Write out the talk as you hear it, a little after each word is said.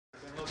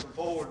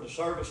looking forward to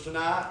service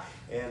tonight.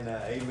 And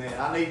amen.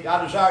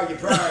 I desire your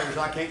prayers.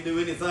 I can't do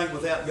anything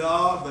without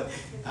God, but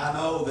I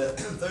know that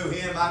through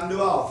Him I can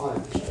do all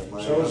things.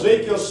 Amen. So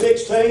Ezekiel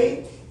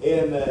 16,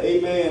 and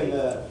amen.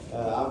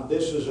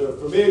 This is a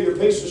familiar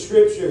piece of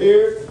scripture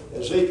here.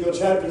 Ezekiel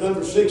chapter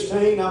number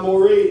 16. I'm going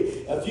to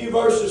read a few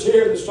verses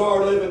here at the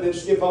start of it and then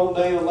skip on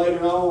down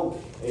later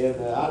on.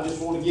 And I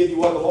just want to give you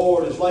what the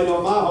Lord has laid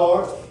on my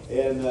heart.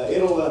 And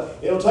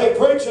it'll take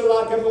preaching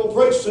like I'm going to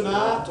preach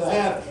tonight to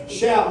have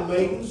shouting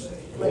meetings.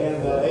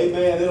 And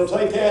amen, it'll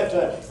take that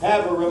to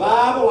have a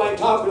revival. I ain't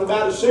talking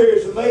about a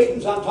series of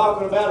meetings. I'm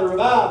talking about a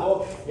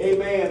revival.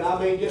 Amen. I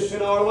mean, just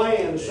in our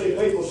land, to see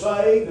people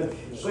saved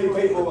and see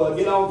people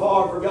get on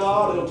fire for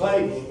God.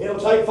 It'll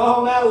take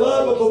falling out of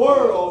love with the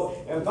world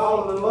and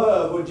falling in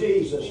love with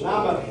Jesus. And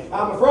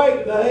I'm afraid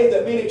today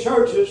that many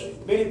churches,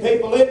 many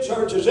people in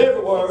churches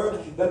everywhere,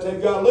 that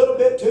they've got a little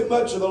bit too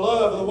much of the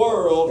love of the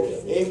world,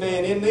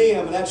 amen, in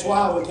them. And that's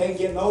why we can't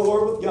get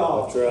nowhere with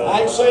God. Right.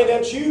 I ain't saying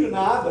that's you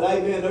tonight, but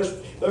amen,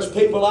 there's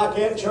people like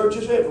that in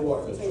churches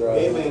everywhere.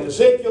 Right. Amen.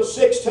 Ezekiel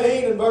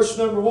 16 and verse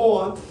number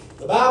 1.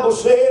 The Bible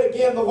said,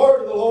 again, the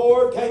word of the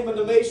Lord came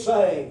unto me,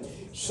 saying,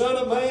 Son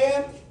of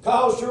man,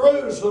 cause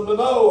Jerusalem to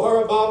know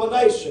her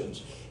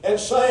abominations, and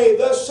say,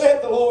 Thus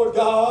saith the Lord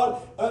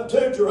God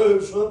unto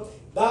Jerusalem,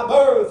 Thy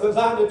birth and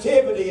thy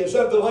nativity is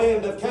of the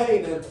land of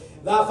Canaan.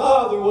 Thy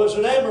father was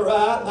an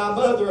Amorite, and thy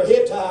mother a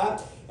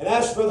Hittite. And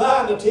as for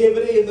thy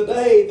nativity, in the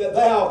day that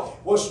thou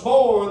wast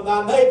born,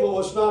 thy navel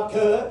was not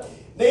cut,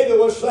 neither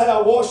wast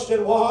thou washed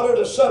in water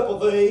to supple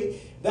thee.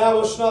 Thou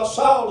wast not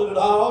salted at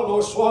all,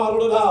 nor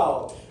swallowed at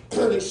all.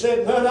 And he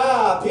said, None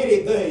I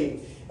pitied thee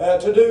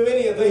to do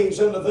any of these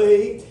unto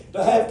thee,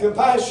 to have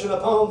compassion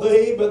upon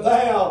thee, but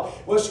thou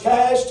wast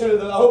cast into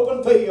the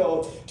open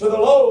field, to the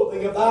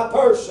loathing of thy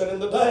person in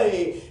the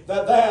day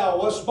that thou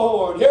wast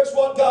born. Here's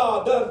what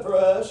God done for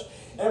us.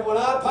 And when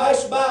I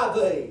passed by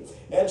thee,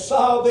 and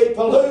saw thee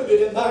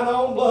polluted in thine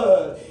own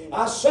blood,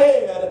 I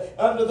said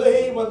unto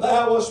thee, when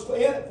thou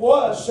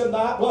wast in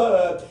thy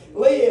blood,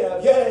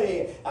 live.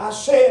 Yea, I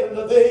said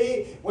unto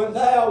thee, when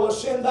thou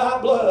wast in thy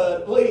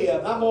blood,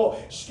 live. I'm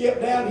going to skip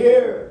down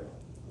here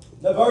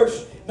to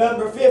verse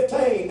number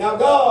 15. Now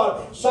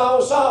God saw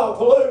us all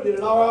polluted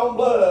in our own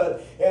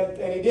blood,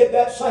 and He did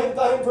that same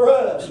thing for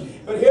us.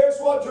 But here's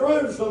what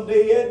Jerusalem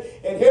did,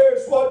 and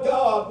here's what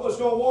God was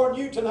going to warn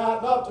you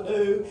tonight not to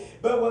do.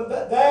 But when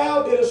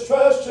thou didst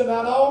trust in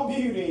thine own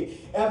beauty,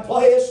 and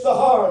playest the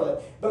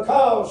harlot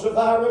because of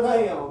thy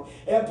renown,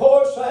 and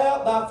pourest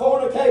out thy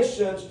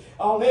fornications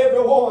on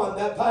every one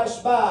that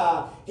passed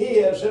by,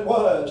 his it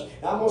was.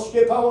 Now I'm going to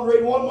skip on and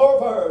read one more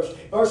verse.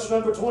 Verse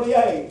number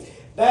 28.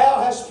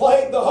 Thou hast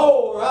played the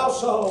whore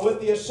also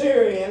with the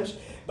Assyrians,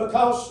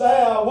 because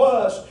thou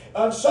wast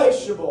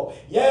unsatiable.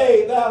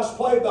 Yea, thou hast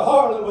played the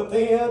harlot with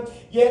them,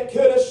 yet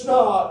couldst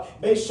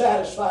not be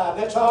satisfied.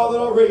 That's all that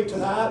I'll read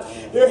tonight.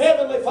 Dear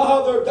Heavenly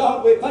Father,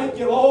 God, we thank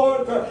you,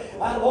 Lord, for,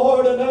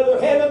 Lord, another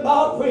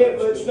heaven-bound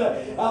privilege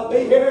to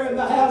be here in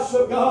the house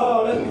of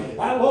God.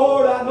 And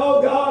Lord, I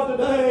know, God,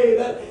 today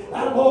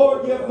that,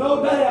 Lord, you have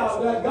no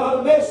doubt that God,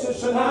 a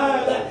message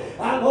tonight,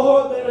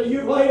 Lord, that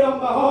you've laid on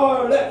my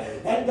heart.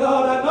 And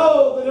God, I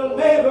know that it'll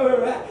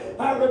never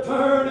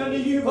return unto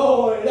you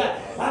void.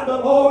 And the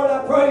Lord,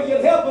 I pray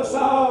you'd help us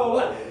all.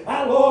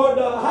 And Lord,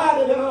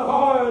 hide it in our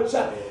hearts.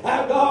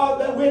 And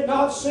God, that we'd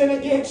not sin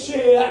against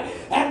you.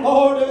 And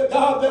Lord,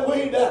 God, that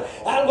we'd,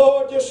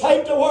 Lord, just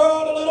hate the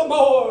world a little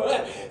more.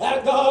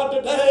 And God,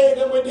 today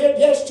than we did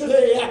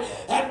yesterday.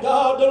 And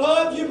God, to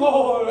love you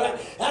more.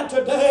 And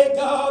today,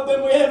 God,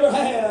 than we ever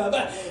have.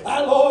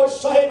 And Lord,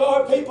 save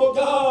our people,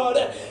 God.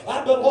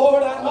 And the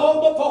Lord, I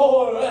know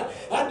before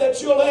and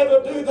that you'll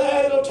ever do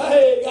that, it'll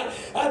take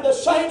and the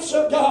saints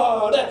of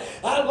God,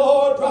 and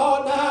Lord,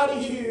 draw nigh to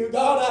you.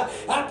 God,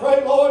 I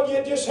pray, Lord,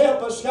 you just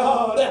help us,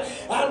 God,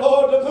 and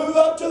Lord, to move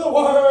up to the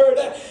Word.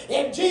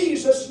 In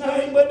Jesus'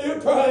 name we do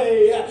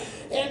pray.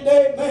 And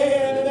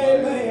amen and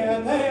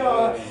amen.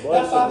 Now,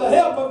 by the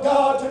help of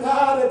God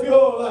tonight, if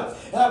you'll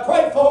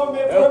pray for me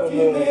for a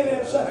few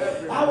minutes,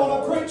 I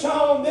want to preach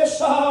on this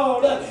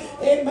song.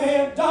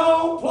 Amen.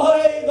 Don't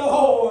play the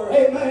whore.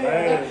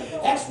 Amen.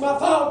 That's my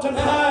thought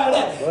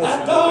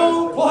tonight.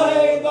 Don't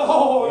play the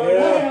whore.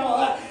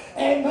 Now,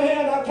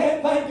 amen. I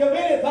can't think of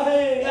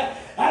anything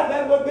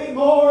that would be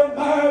more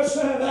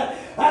embarrassing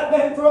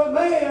than for a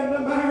man to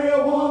marry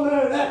a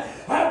woman.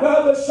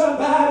 Brother,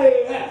 somebody,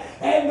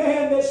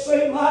 amen, that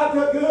seemed like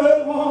a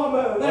good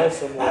woman.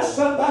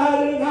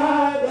 Somebody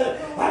tonight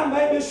that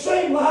maybe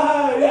seemed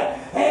like,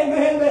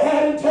 amen, they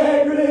had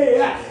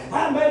integrity.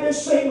 Maybe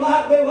seemed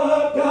like they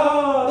loved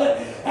God.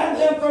 And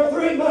then for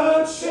 3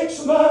 months,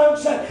 6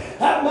 months,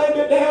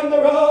 maybe down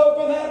the road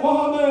for that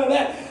woman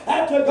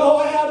had to go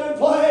out and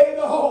play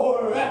the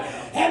whore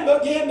and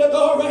begin to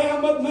go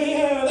around with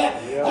men.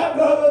 A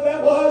brother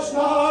that was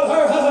not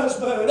her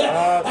husband.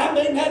 I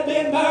mean, that'd be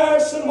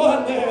embarrassing,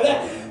 wouldn't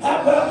it?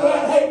 Brother,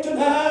 I hate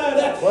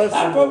tonight.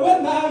 For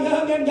when my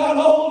youngin' got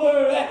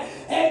older,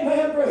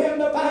 amen, for him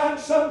to find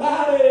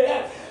somebody,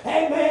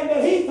 amen,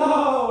 that he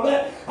thought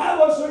I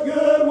was a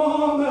good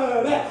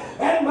woman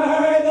and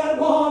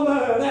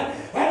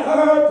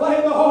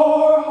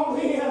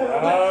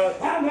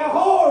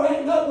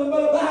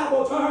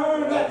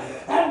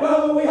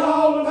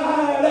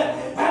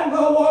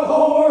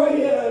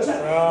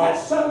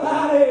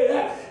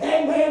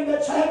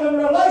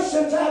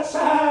celebrations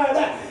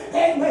outside,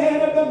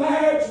 amen, of the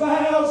marriage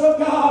vows of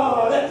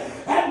God.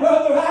 And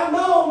brother, I've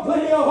known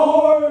plenty of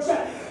whores,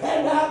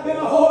 and I've been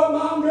a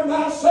whoremonger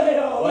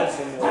myself.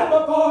 And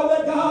before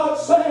that God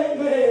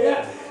saved me,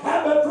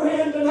 I'm a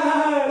friend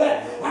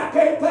tonight. I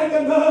can't think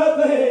of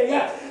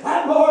nothing.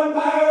 I'm more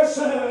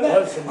embarrassing.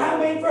 I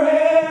mean, for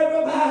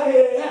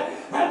everybody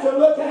to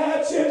look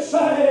at you and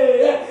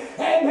say,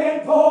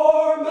 amen,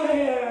 poor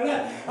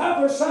man.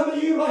 For some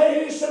of you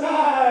ladies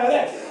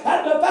tonight,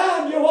 to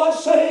find you what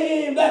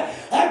seemed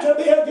to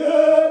be a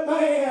good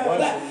man,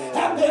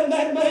 and then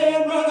that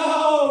man run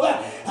off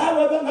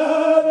with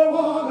another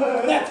woman.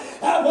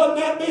 Wouldn't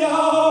that be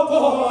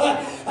awful?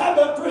 I'm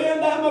a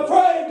friend, I'm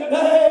afraid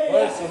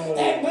today.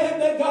 Amen,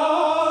 that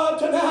God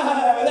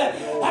tonight,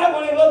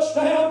 when He looks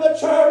down the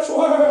church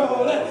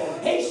world,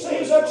 He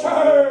sees a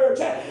church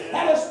that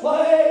has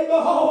played the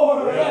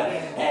whore.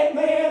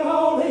 Amen,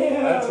 on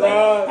Him. That's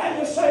right. And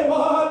you say,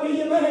 what do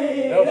you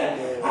mean?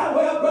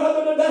 Well,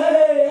 brother,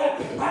 today,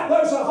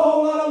 there's a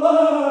whole lot of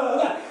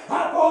love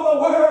for the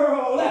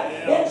world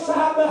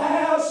inside the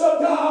house of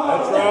God.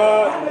 That's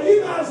right. And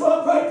you might as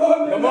well pray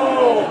for me. Come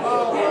on.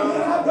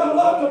 Amen. I'm going to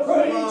love to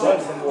preach.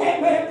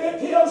 Amen.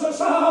 If it kills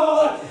us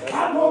all,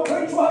 I'm going to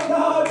preach what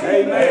God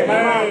did. Amen.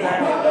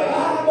 Amen. The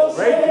Bible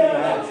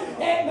said,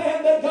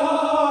 amen, that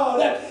God,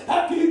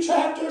 a few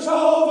chapters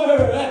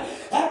over,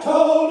 I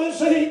told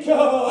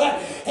Ezekiel,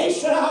 He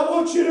said, I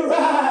want you to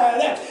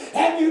ride,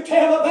 and you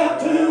tell about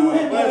two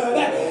women,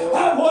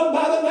 one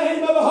by the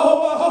name of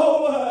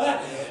Aholah,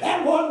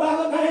 and one by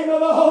the name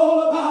of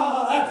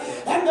Aholabah.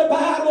 And the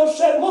Bible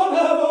said one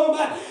of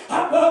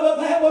them,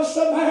 brother, that was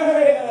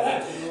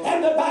Samaria.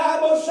 And the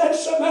Bible said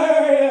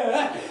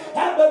Samaria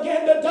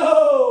began to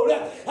dote,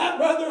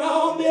 brother,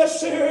 on the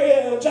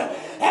Assyrians,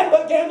 and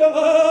began to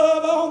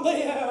love on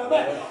them.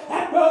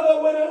 And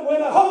brother,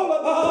 when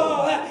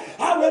Aholabah,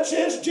 which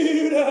is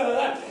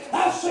Judah,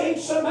 I've seen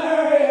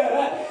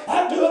Samaria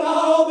doing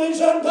all these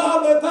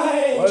ungodly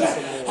things.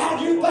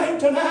 And you think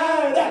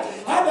tonight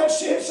that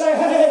she'd say,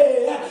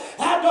 hey,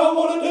 I don't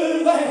want to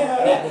do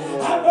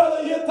that.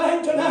 Brother, you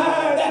think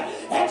tonight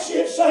that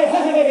she'd say,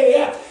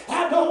 hey,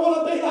 I don't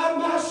want to be like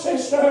my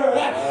sister.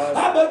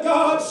 But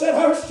God said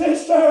her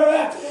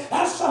sister,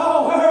 I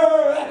saw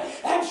her,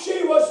 and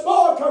she was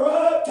more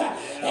corrupt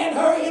in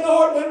her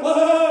inordinate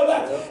love,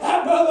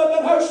 brother,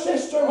 than her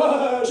sister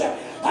was.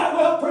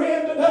 Well,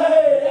 friend,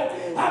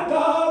 today,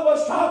 God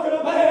was talking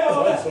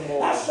about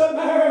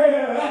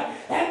Samaria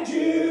and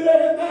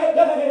Judah in that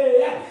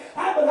day.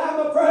 But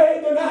I'm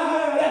afraid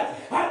tonight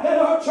that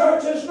our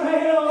churches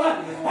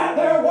now,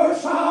 they're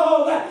worse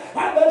off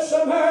than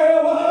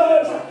Samaria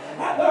was.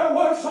 They're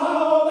worse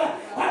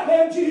off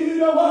than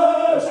Judah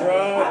was. That's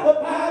right. The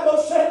Bible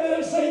said in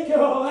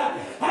Ezekiel,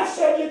 I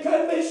said you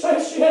couldn't be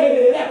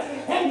satiated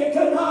and you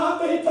could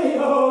not be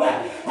filled.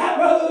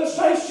 Brother, to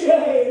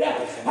satiate,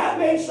 that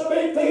means to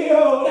be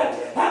filled.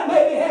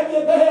 Maybe have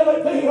your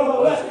belly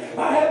filled,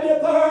 or have your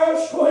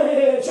thirst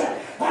quenched.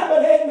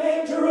 But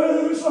amen,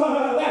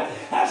 Jerusalem,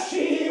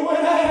 she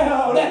went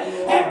out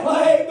and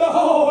played the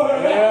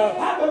whore,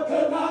 but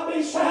could not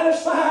be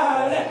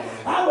satisfied.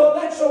 Well,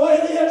 that's the way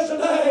it is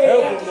today.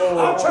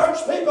 Our church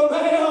people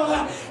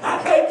now,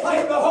 they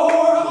play the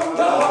whore on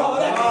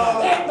God.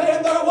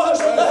 Amen, there was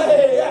a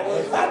day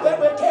that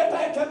we kept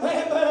that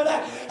commandment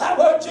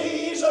where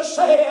Jesus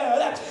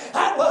said,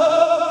 I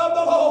love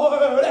the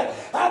Lord,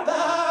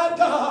 thy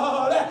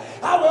God,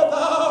 with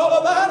all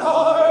of thine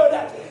heart,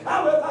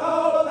 with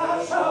all of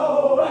thy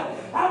soul,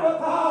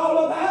 with all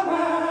of thy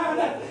mind,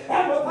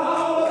 and with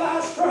all of thy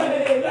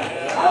strength.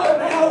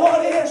 Now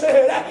what is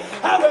it?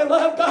 I will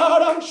love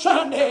God on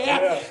Sunday.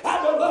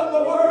 I will love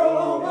the world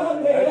on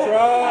Monday. That's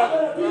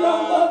right. If you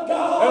don't love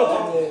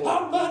God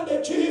on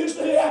Monday,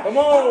 Tuesday,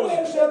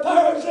 Wednesday,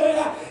 Thursday,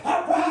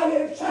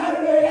 Friday, and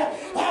Saturday,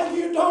 and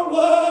you don't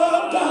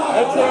love God.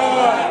 That's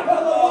right.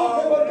 Brother,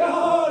 walking with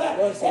God,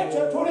 it's a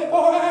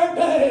 24-hour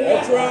day.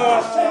 That's right.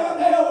 A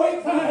 7-day-a-week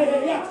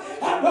thing.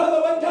 Brother,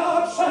 when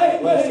God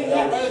saved me, I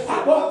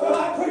won't feel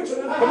like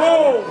preaching tonight. Come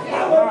on.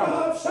 When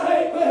God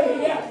saved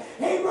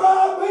me, He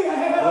brought me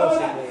out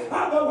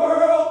of the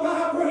world,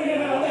 my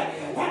friend,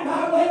 and I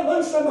let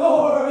loose some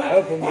more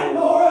and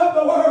more of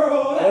the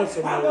world. And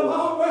the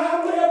longer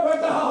I live for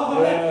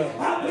God,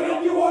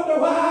 then you wonder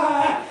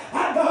why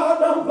God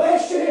don't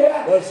bless you.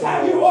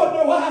 And you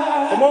wonder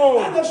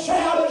why the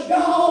shout is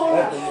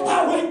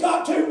gone. We've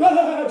got too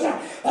much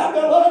of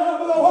the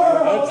love of the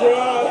world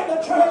in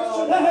the church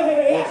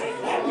today.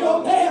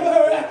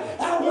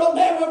 And we'll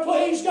never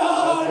please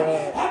God.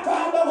 I'm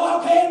trying to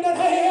walk hand in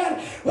hand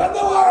with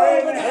the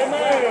world.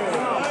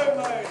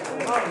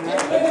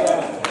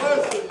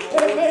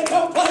 Amen.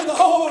 Don't play the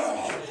whore.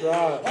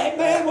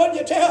 Amen. Wouldn't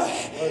you tell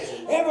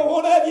every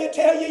one of you,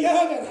 tell your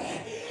young'un,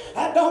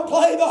 don't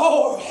play the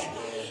whore.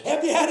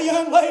 If you had a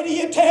young lady,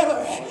 you tell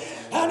her,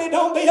 honey,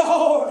 don't be a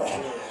whore.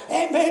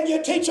 Amen.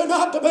 You teach her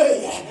not to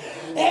be.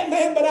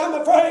 Amen. But I'm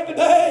afraid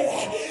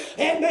today.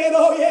 Amen.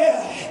 Oh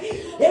yeah.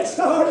 It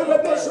started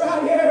with this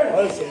right here.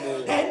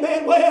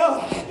 Amen.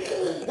 Well,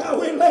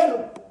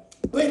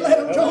 we let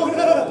them join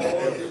up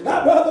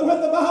My brother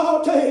with the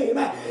ball team.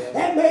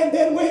 Amen.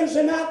 Then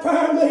Wednesday night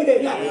prayer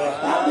meeting.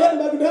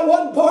 That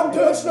wasn't important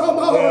to us no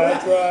more.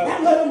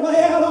 And let them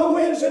lay out on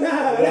Wednesday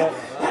night.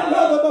 And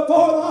brother,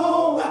 before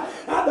long,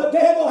 the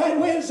devil had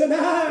Wednesday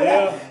night.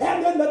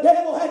 And then the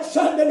devil had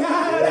Sunday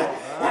night.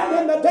 And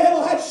then the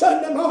devil had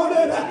Sunday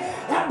morning.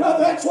 And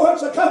brother, that's where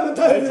it's coming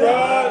to. And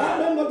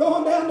then we're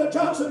going down to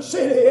Johnson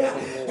City.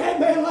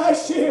 Amen.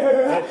 Last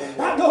year,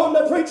 I'm going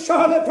to preach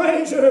Charlotte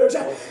Praisers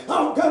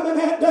on coming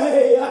that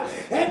day.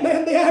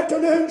 Amen. The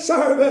afternoon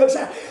service.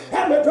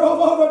 And we drove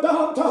over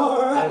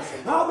Domtar.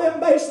 All them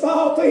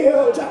baseball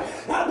fields.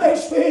 They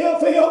still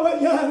filled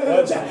with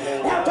youngins.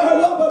 After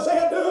one was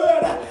there do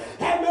it.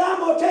 And I'm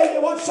going to tell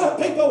you what some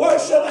people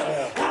worship.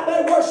 How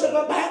they worship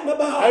a bat and a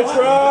ball. That's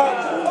right.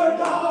 That's where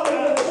God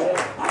is.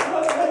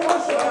 They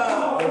worship a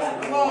God.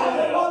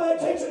 And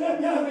they're teaching them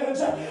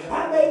youngins.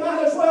 And they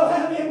might as well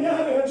have them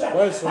youngins.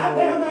 I'm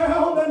down there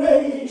on the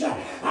knees. I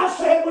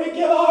said we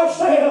give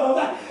ourselves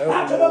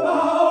out to the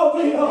ball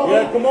field.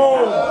 Yeah, come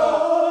on.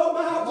 Oh,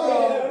 my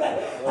friend.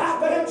 I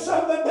found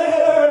something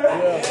better than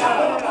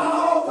a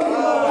ball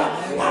field.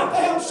 I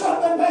found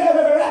something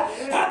better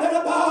than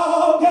a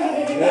ball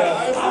game.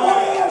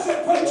 Where is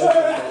it,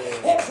 preacher?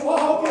 It's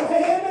walking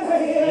hand in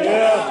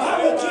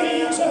hand with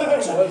Jesus.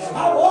 I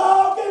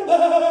walk in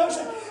books.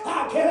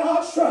 I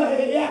cannot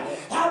stray.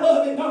 I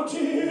love him, don't you?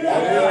 He's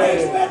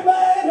been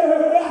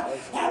better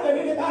than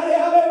anybody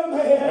I've ever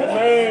met.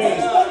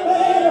 He's been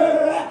better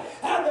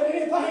than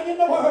anything in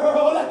the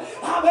world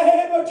I've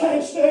ever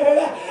tasted.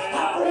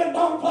 Our friend,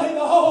 don't play the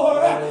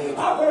whore.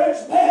 Our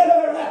it's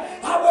better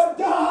with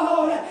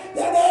God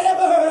than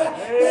ever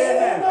been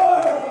in the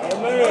world.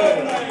 Amen.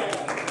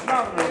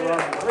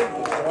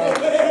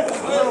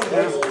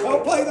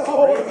 Don't play the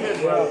whore.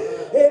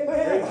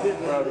 Amen.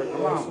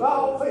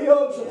 Ball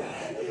fields.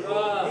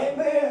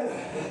 Amen.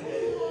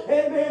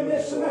 Amen.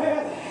 This and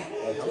that.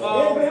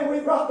 Amen. We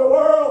brought the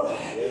world.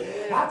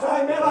 I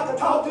tell you, man, like I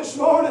taught this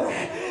morning.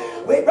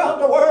 We brought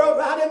the world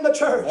right in the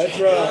church. That's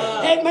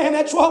right. Amen.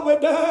 That's what we've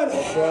done.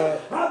 That's right.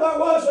 How there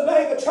was the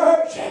day the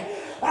church.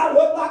 I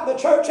looked like the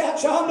church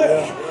out yonder.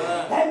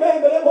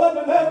 Amen. But it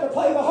wasn't enough to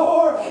play the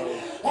whore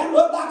and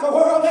look like a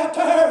world out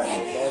there.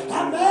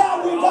 And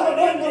now we've got to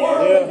bring the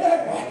world in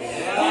here.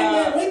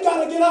 Amen. We've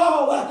got to get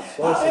all.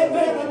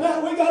 Amen. And now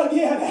we've got to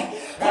get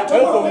at the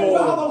world and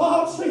draw the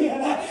lost in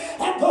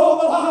and pull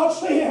the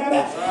lost in.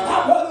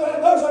 Our brother,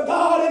 there's a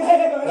God in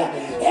heaven.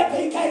 If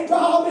he can't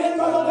draw men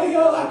from the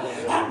wheel,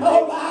 and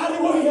nobody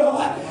will.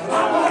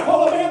 I might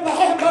pull them in the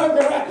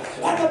hamburger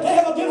and the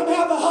devil get them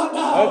out the hot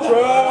dog. That's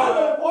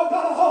right. Boy,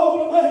 got a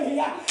hold of me.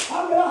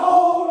 I'm going to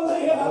hold of them.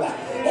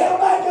 He'll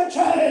make a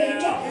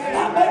change.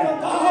 I'll make them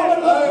fall in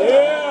love.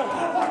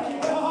 I thank you,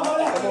 God.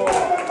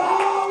 They'll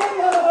fall in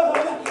love.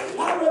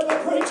 I read the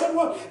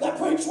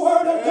preached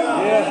word of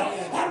God.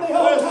 And the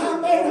old time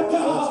man of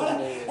God.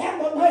 And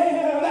the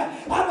man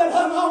I've been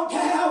hung on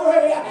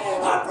Calvary.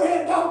 Our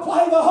friend, don't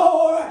play the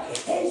whore.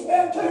 He's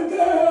been too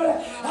good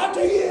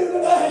to you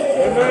today.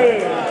 Amen.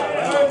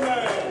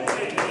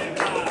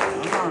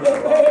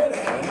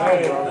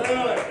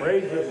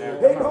 Praise you.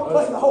 He don't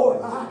play the whore,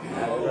 Mike.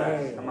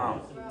 Come on.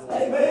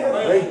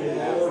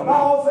 Amen.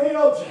 Ball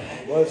fields.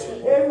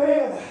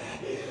 Amen.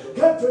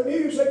 Country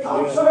music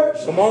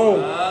concerts. Come on.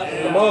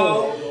 Come on.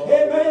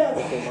 Amen.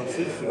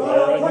 A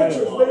lot of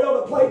preachers be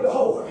able to play the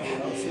whore.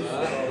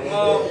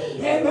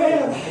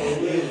 Amen.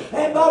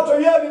 And bought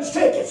their youngins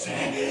tickets.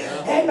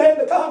 Amen.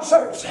 To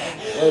concerts.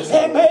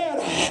 Amen.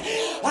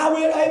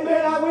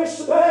 I wish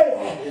today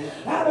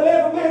that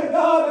every man of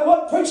God that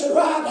wasn't preaching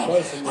right,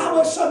 I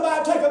wish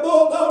somebody take a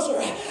bulldozer,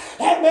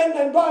 amen,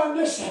 and burn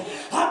this.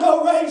 I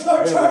go raise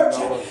their church.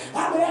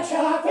 I mean, that's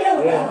how I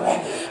feel about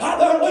it.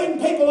 They're leading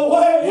people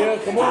away.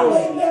 I'm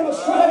leading them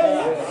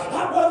astray.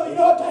 Brother, you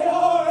know what they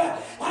are?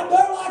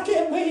 They're like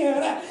them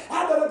men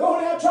that are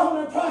going out trying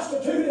and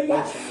prostituting.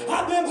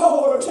 Them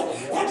whores.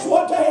 That's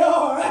what they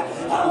are.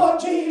 What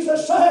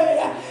Jesus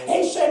said.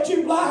 He said,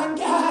 you blind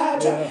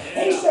guides.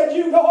 He said,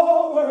 you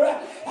go over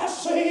a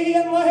sea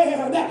and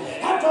land.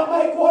 Have to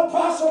make one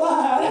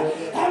proselyte.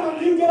 And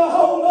when you get a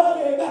hold of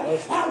him,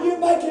 how you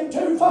make him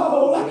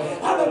twofold.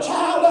 I'm a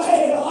child of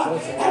hell.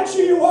 That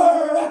you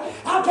were.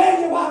 I'll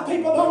tell you why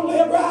people don't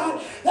live right.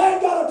 They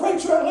ain't got a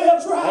preacher that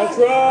lives right. That's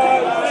right.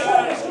 They got a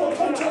Sunday school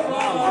preacher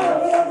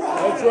that live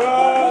right. That's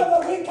right.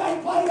 Whether we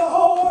can't play the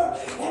whore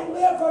and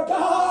live for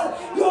God,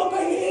 you'll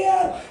be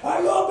in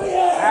or you'll be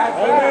out.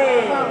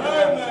 Amen.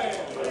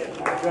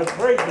 That's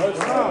great. Come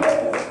on.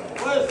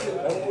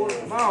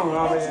 Come on,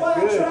 Robbie.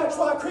 That's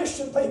why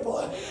Christian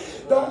people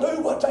don't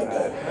do what they do.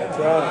 That's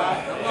right.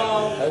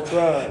 That's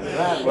right.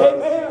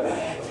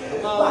 Amen.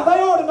 Well, they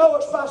ought to know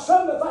us by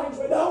some of the things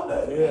we don't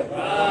do.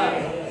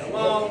 Come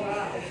on.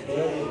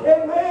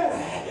 Amen.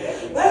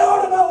 They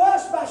ought to know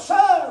us by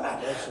some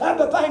of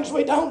the things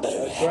we don't do.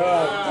 That's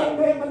right.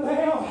 Amen. But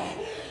now,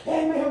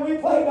 amen, we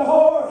played the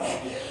whore.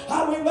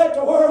 We let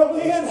the world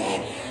in.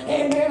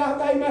 Amen.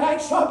 I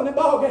ain't stopping at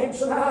ball games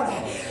tonight.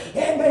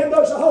 Amen.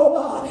 There's a whole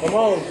lot. Come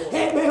on.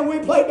 Amen. We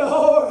played the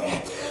whore.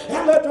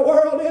 and let the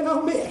world in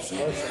on this,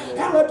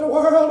 and let the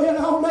world in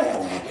on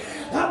that.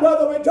 Now,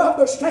 brother, we drop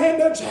the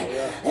standards.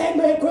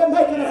 Amen. Quit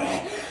making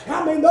it.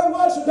 I mean, there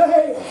was a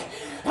day,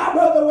 our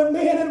brother, when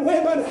men and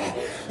women,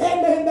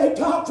 amen, they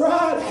talked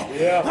right,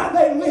 and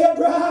they lived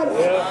right,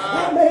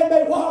 amen,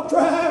 they walked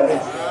right,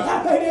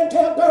 and they didn't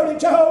tell dirty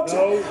jokes.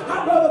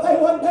 Our brother, they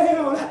went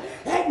down,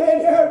 amen,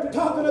 here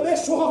talking to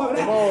this one,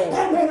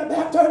 amen,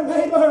 about their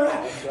neighbor,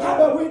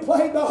 but we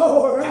played the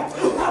whore,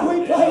 and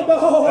we played the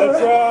whore,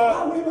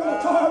 and we were a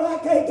car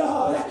like a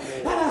God,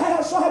 and a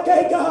house like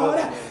a God.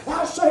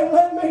 I say,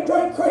 let me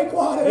drink creek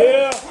water,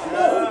 and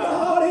know who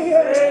God is.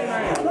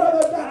 I'd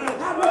rather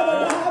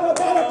die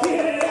without a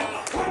kid.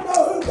 I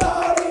know who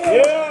God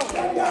is.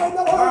 And go in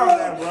the world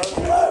and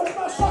lose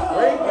my soul.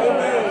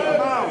 Amen.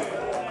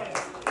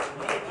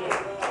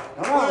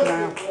 Come on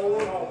now.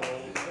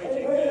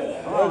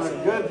 Come on,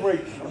 it's good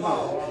preaching. Come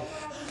on.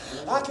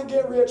 I could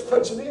get rich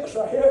preaching this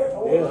right here if I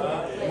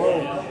wanted. Come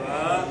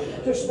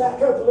on. Just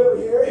back up a little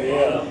here.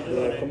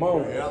 Yeah, come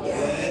on.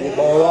 You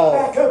ball off.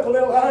 Back up a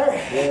little higher.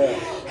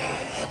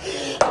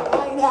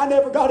 I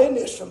never got in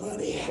this for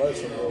money.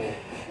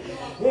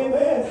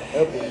 Amen.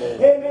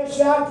 Amen.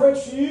 See, I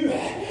preach to you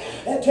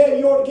and tell you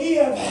you ought to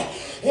give.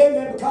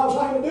 Amen. Because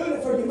I ain't doing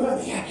it for your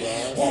money.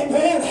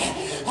 Amen.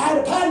 I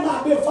had to pay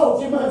my bill for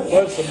your money.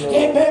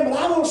 Amen. But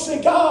I want to see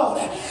God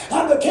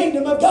and the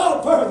kingdom of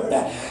God furthered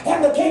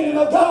and the kingdom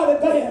of God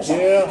advanced.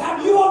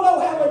 And you all know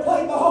how we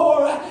played the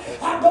whore.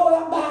 I go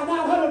out and buy a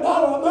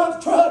 $900 a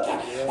month truck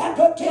and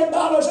put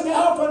 $10 in the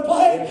offering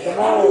plate.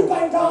 And you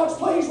think God's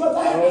pleased with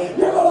that?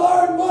 You're going to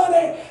earn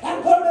money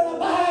and put it in a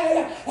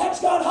bag that's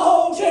got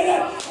holes in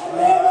it and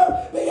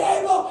never be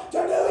able to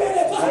do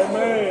anything.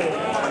 Amen.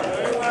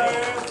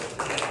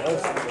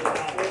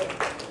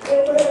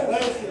 Amen.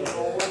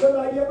 But I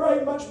give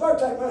very much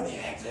birthday money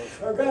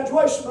or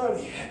graduation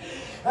money.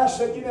 I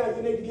said, you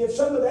need to give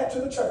some of that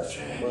to the church.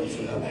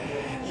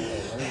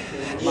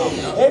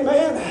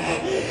 Amen.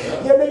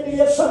 You need to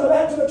give some of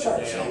that to the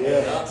church.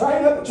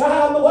 Train up a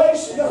child in the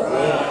ways to go.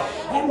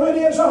 And when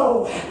he is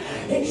old,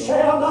 he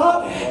shall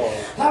not,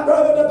 my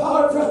brother,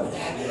 depart from it.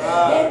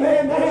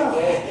 Amen. Now,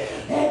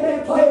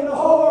 amen, playing the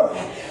whore.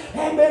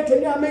 Amen.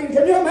 Can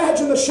you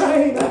imagine the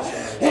shame,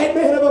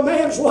 amen, of a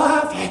man's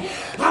wife?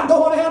 I'm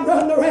going out and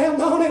running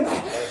around on him.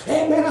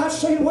 Amen. I've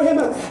seen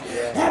women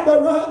have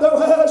their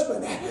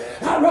husband.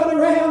 I run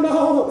around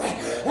on them.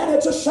 And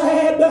it's a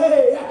sad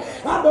day.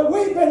 But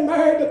we've been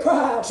married to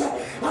Christ.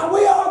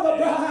 We are the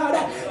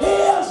bride. He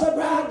is the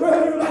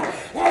bridegroom.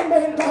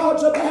 Amen.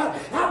 God's about.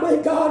 I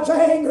believe God's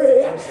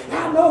angry.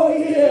 I know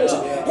He is.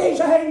 He's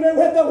angry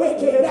with the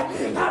wicked.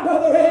 My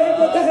brother,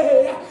 every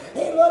day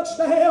he looks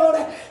down.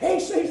 He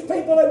sees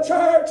people in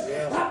church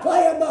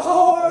playing the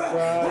whore,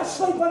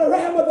 sleeping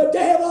around with the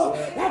devil.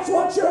 That's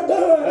what you're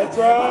doing. That's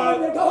right.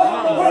 When you go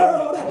out in the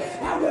world,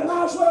 and you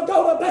might as well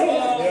go to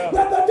bed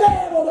with the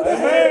devil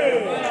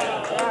today.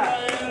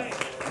 Amen.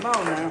 Come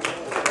on now.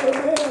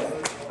 Amen.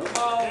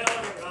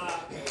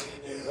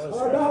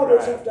 Our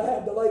daughters have to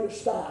have the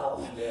latest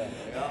style.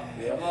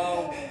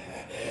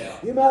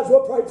 You might as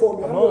well pray for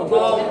me. Come on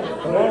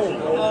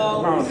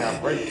now,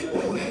 preach.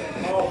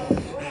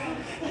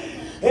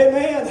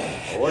 Amen.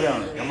 Hold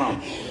on, come on.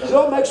 You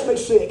know what makes me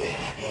sick?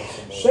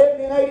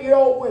 70 and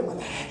 80-year-old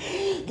women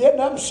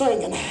getting up and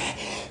singing.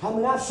 I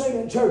mean, I sing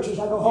in churches,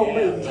 I go home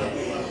meetings.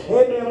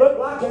 Amen. Look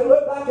like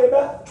they're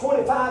about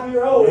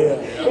 25-year-old in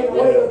the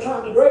way they're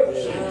trying to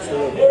dress.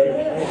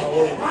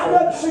 Amen. I'd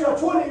love to see our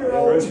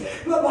 20-year-olds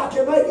look like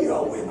them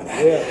 80-year-old women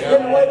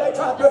in the way they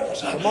try to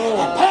dress. And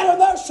pattern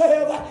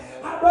themselves.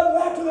 I'd rather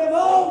after them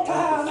old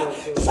time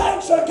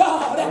saints of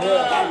God.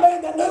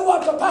 Amen. That knew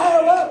what the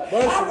power was.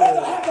 I'd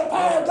rather have the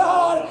power of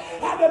God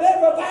than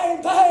every vain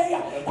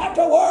thing that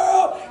the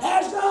world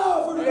has to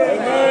offer to me.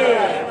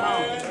 Amen.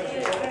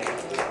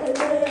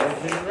 Amen.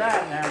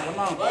 Right now, come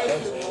on.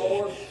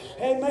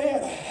 Amen.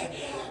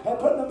 And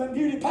putting them in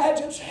beauty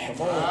pageants,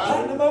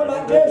 tying them up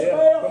like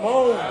Jezebel. Come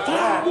on.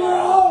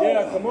 5-year-old.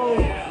 Yeah, come on.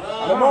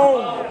 Come on.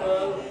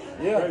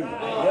 Yeah.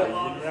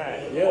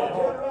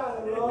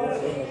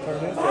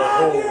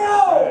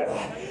 5-year-old.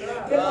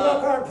 Getting them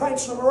up there and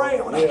prancing them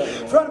around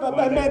in front of a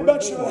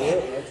bunch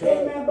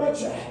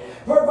of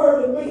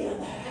perverted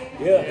men.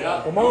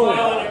 Yeah, come on.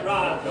 That's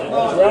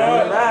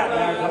right.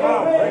 Now, come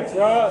on. That's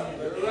right.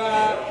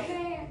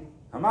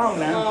 Come on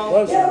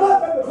now. Get them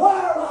up in the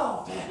choir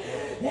loft.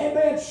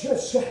 Amen.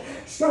 Just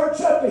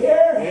skirts up to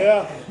here.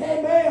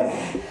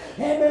 Amen.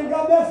 Amen.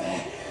 Got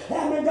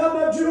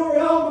enough jewelry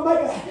on to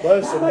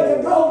make a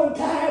golden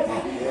calf.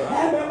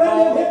 Amen. Let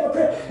them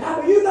hypocrites. I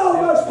mean, you know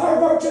those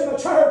perverts in the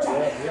church.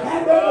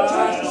 And the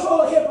church is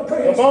full of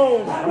hypocrites. Come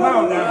on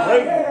now.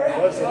 Amen.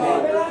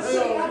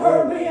 I've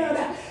heard men.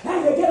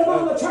 And you get them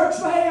on the church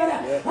van.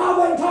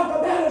 All they talk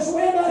about is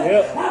women.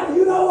 And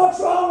you know what's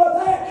wrong with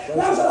that?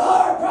 There's a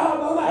heart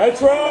problem.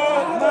 That's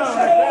right.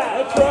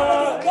 That's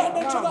right.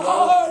 Getting into the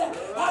heart.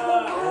 I know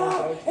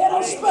now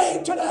it'll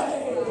speak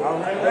today. All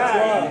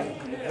right.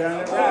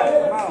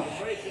 Come on.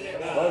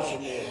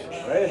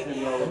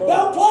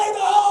 Don't play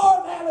the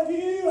heart out of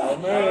you.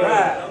 Amen.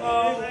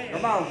 Right. Come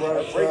Come on,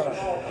 brother.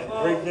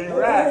 Preaching it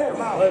right.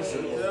 Come on.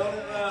 Listen.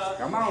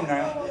 Come on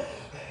now.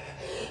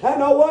 And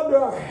no wonder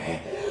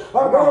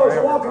our girls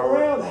are walking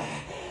around.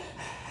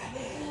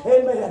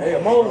 Amen. Hey,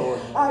 come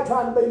on. I ain't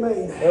trying to be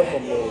mean. Help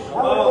them, Lord. I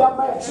want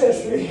to my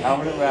sister.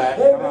 Come on, right.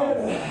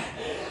 Amen.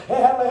 They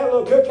had a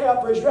little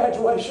cookout for his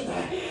graduation.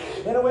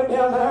 And I went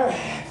down there.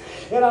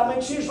 And I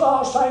mean, she's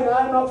lost saying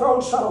I'm not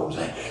throwing stones.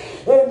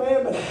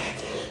 Amen. But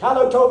I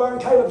looked over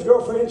and Caleb's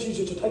girlfriend, she's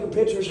just taking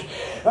pictures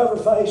of her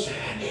face.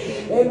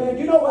 Amen.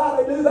 You know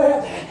why they do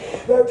that?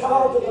 They're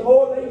taught that the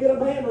more they get a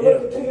man to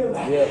look at them,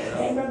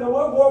 amen, the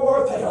more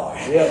worth they are.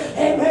 Amen.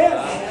 And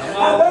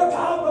they're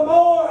taught the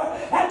more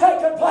that they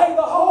can play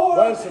the whore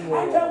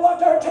and tell what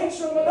they're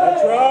teaching today.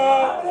 That's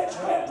right. And it's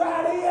crept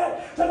right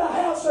in to the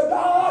house of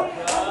God.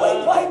 And we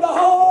play the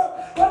whore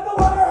with the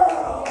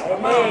world.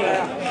 Amen.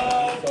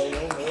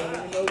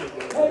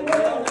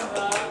 Amen.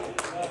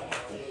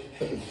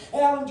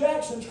 Alan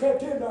Jackson's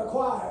crept into our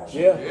choirs.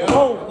 Yeah.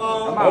 Come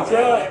on. That's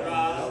right.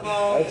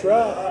 That's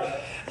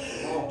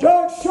right.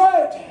 George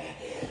Strait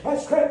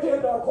has crept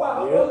into our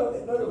choir.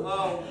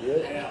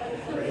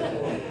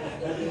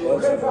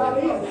 Crept right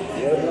in.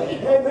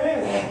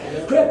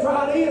 Amen. Crept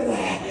right in.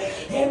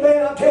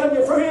 Amen. I'm telling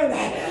you, friend.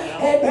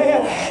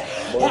 Amen.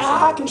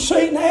 I can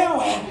see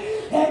now.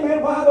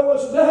 Amen. Why there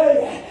was a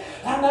day.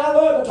 And I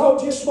love, I told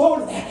you this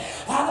morning,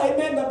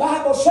 amen, the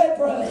Bible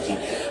separates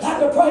and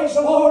to praise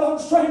the Lord on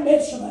stringed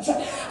instruments.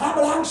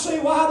 But I can see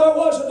why there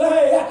was a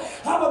day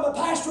when the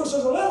pastor was a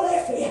little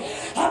iffy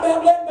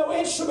about letting no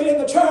instrument in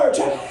the church.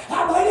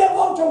 They didn't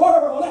want the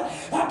world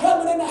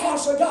coming in the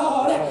house of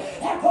God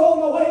and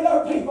pulling away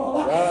their people.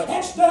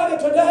 And study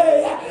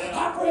today,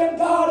 our friend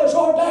God has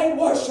ordained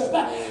worship.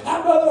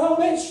 Brother,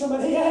 on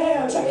instrument he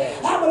has.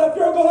 But if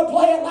you're going to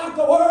play it like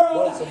the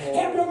world, if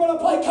you're going to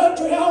play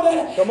country on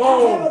it, come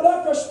on.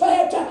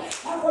 Respect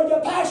for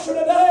your pastor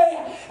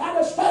today and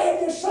to stay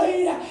in your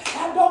seat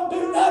and don't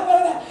do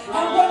nothing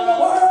and bring the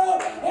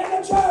world in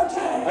the church.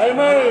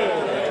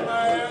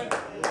 Amen.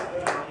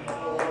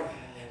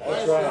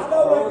 That's right. I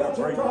know we've got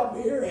some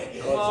problem here,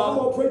 so I'm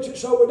going to preach it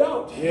so we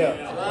don't.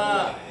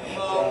 Yeah.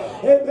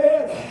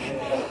 Amen.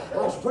 I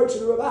was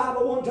preaching a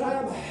revival one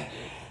time.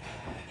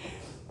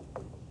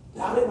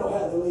 I didn't know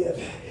how they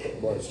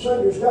lived.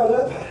 Sundays got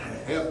up.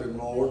 Help him,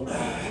 Lord.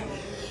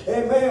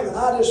 Amen. And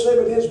I just said,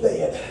 it's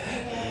dead.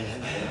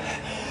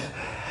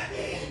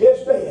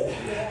 It's dead.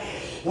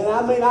 And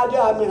I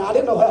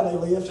didn't know how they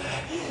lived.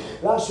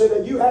 And I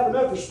said, you have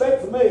enough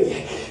respect for me.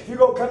 If you're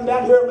going to come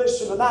down here and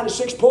listen to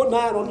 96.9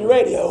 on your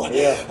radio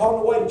on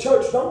the way to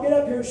church, don't get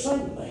up here and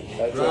sing to me.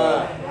 That's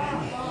right.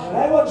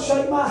 They wouldn't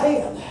shake my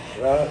hand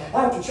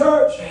after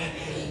church.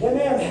 And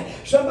then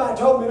somebody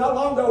told me not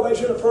long ago they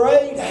was in a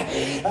parade,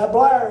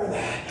 blaring,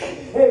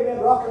 amen,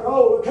 rock and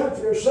roll or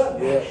country or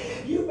something. Yeah.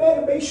 You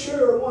better be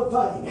sure of one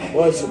thing.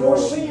 Your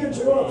sins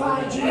are going to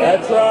find you.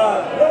 That's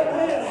right.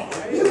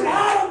 Amen. You can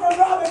hide them from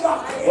Robbie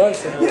Dockery.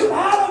 You can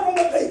hide them from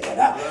the deacon.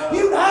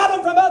 You can hide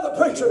them from other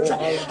preachers.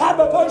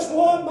 But there's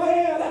one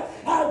man,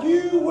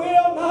 you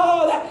will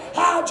not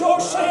hide your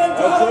sin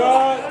from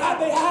at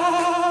the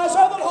eyes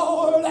of the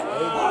Lord.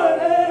 Are in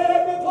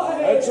every place.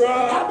 That's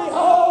right. And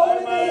behold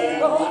in the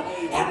evil,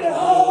 and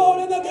behold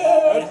in the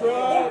good. That's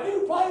right. If you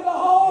play the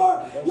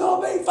whore,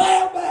 you'll be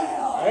found there.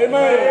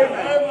 Amen.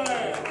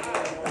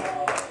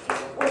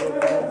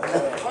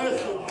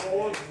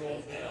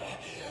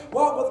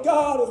 Walk with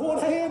God with one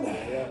hand.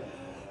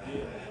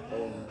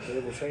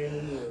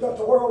 Got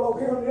the world over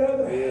here on the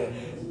other.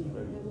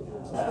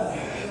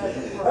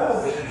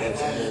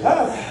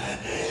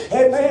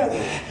 Amen.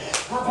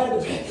 I've had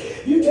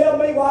to, you tell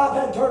me why I've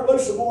had to turn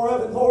loose of more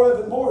of it, more of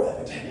it, more of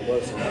it.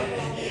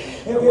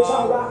 If it's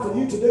all right for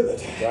you to do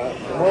it.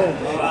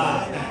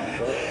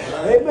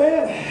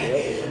 Amen.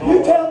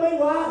 You tell me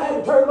why I've had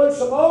to turn loose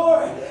some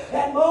more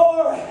and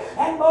more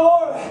and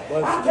more.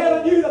 I'm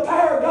telling you, the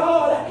power of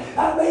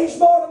God means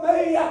more to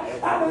me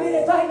than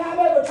anything I've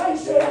ever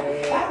tasted.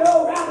 I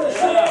go around and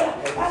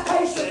said, I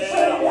tasted and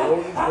see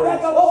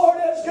that the Lord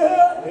is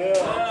good.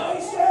 I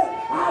tasted,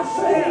 I've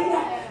seen,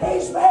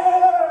 He's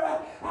better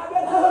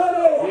than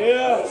honey.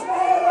 He's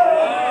better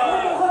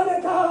than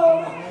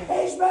honeycomb.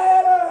 He's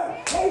better.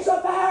 He's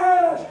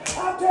 1,000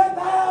 of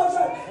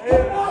 10,000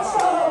 in my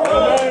soul.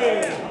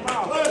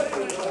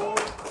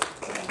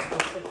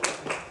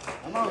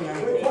 Come on now.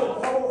 We played the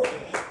whore.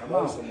 Come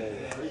on.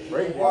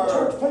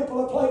 Church people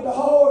have played the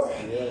whore.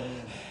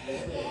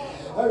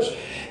 There's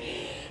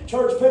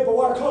church people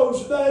wear clothes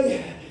today.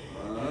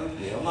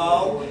 Come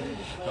on.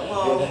 Come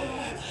on.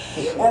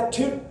 At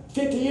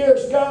 50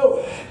 years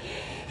ago,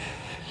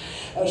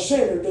 a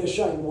sinner would be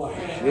ashamed to wear.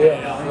 That's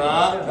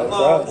right. Come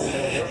on.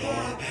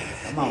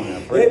 Come on now.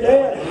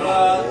 Amen.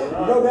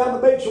 You go down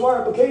the beach and wear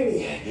a bikini.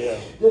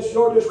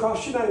 Just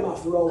cross your name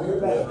off the roll here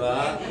back.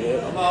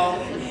 Come on.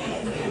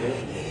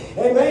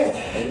 Amen.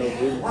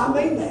 I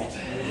mean that.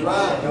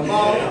 Right. Come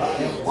on.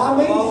 I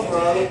mean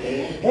that.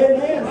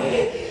 Amen.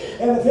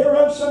 And if he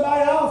runs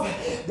somebody off,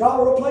 God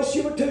will replace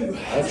you with two.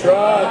 That's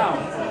right.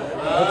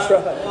 That's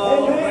right.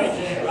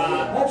 Amen.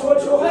 That's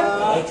what you'll have.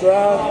 That's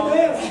right.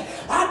 Amen.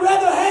 I I'd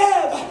rather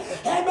have,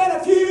 amen, a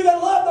few that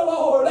love the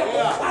Lord.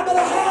 I'm in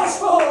a house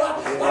full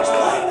that's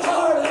playing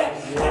hard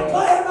and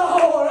playing the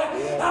whore.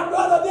 I'd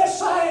rather this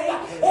say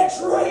it's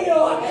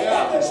real.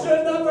 If it's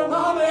good enough for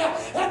mommy,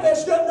 if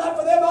it's good enough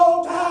for them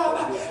old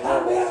time,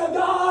 I'm in a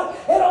God,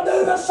 it'll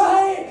do the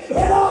same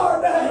in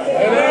our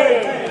day.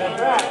 Amen.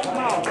 That's right. Come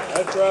on.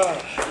 That's right.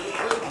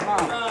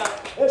 Come on.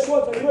 It's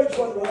what they preach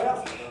when we're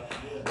out.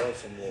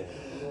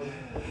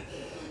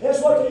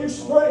 It's what they used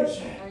to preach.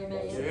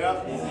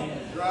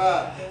 That's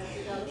right.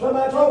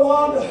 Somebody told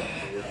Wanda,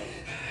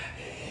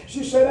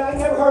 she said, I ain't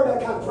never heard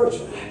that kind of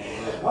preaching.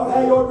 Oh,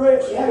 how you're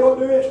dressed, how you're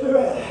do this, do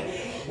that.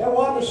 And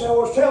Wanda said,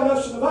 was telling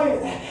us in the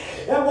van.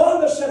 And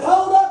Wanda said,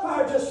 hold up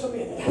there just a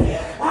minute.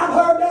 I've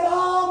heard that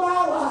all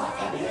my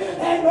life.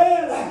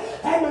 Amen.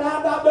 Amen.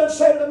 I've not done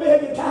said it a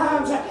million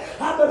times.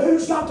 But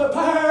who's got the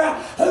power?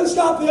 Who's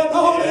got the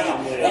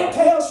anointing? It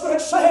tells for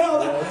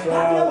itself.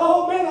 I've them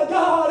old men of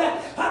God.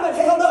 I've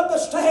held up the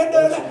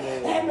standard.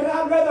 Amen.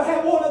 I'd rather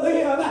have one of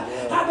them.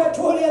 I've got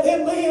 20 of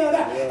them men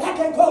that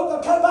can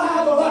quote the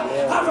Bible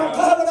from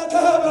cover to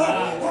cover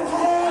and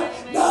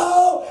have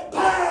no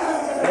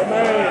power.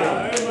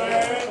 Amen.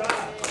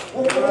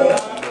 Amen.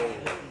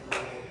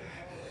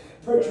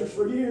 Preachers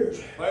for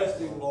years, Bless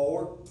him,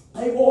 Lord.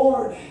 they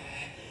warned,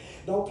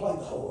 don't play the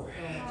whore.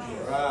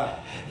 Right.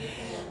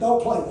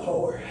 Don't play the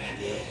whore.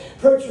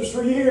 Preachers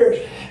for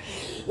years,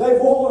 they've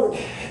warned,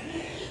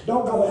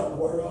 don't go out in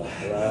the world.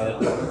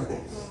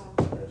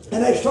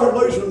 And they started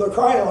losing their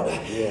crowd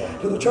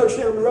to the church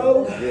down the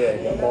road. Yeah,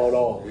 got bought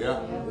off. Yeah.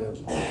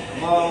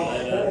 Come on.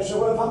 And they said,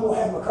 well, if I'm going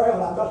to have my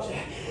crowd, I've got to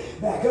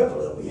back up a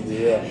little bit.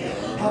 Yeah.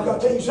 I've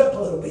got to ease up a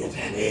little bit.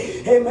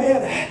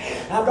 Amen.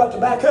 I've got to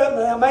back up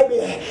now. Maybe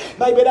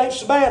it ain't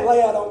so bad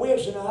lay out on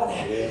Wednesday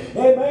night.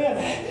 Amen.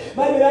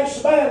 Maybe it ain't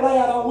so bad lay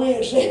out on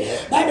Wednesday.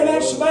 Maybe it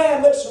ain't so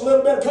bad listen to a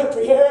little bit of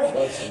country here.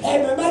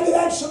 Amen. Maybe it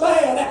ain't so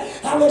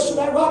bad. I listen to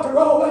that rock and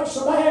roll ain't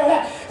so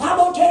bad. I'm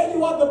going to tell you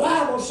what the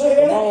Bible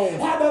said.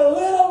 Have a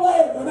little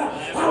leaven.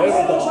 I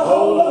leaven's a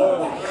whole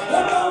lot.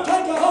 It don't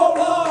take a whole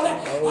lot.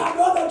 I'd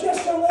rather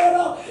just a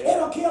little.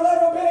 It'll kill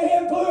every bit of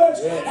influence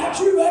that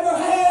you've ever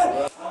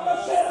had on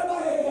the sinner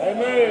man.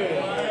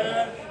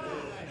 Amen.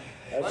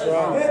 That's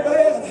right.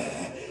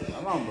 Amen.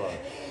 Come on, brother.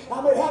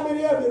 I mean, how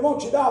many of you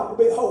want your daughter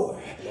to be a whore?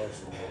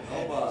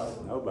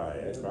 Nobody.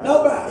 That's right.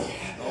 Nobody.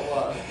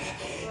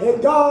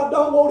 And God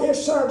don't want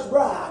his son's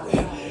bride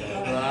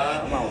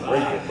Come on,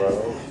 break it,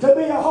 brother. to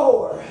be a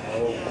whore.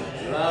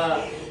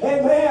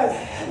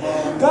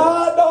 Amen.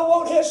 God don't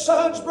want his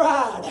son's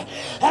bride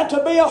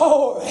to be a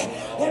whore.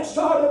 It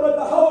started with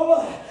the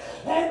whole.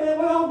 Amen.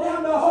 Went on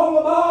down the whole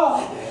of all.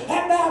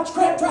 And now it's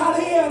crept right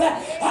in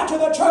to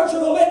the church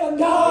of the living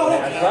God.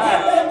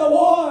 And then the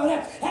one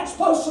that's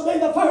supposed to be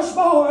the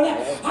firstborn.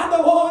 And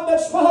the one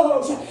that's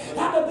supposed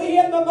to be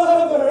in the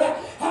mother.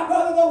 And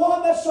brother, the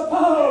one that's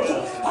supposed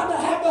to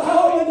have the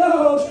Holy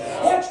Ghost.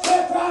 It's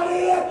crept right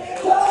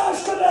in to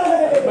us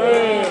today.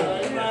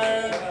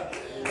 Amen.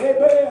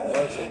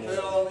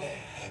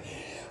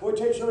 We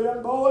teach our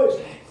young boys,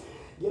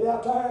 get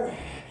out there.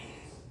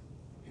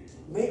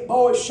 Me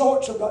boys'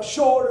 shorts have got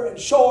shorter and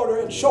shorter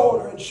and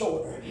shorter and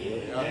shorter.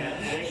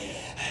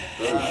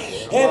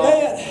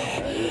 Amen.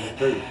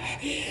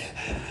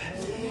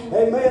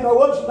 Amen. There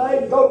was a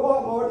day you go to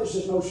Walmart, this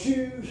is no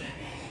shoes,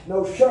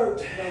 no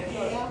shirt,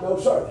 no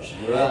service.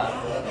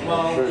 Come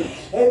on.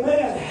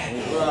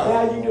 Amen.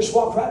 Now you can just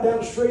walk right down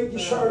the street, your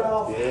shirt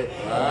off.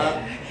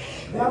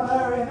 Down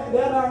there in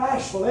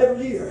Asheville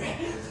every year,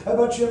 a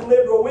bunch of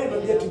liberal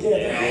women get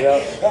together.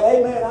 And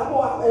amen,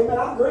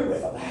 I agree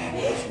with them.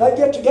 They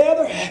get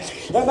together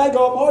and they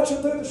go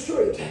marching through the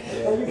street.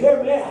 And you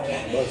hear me out.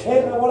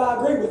 Amen, well,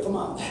 I agree with them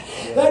on.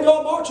 They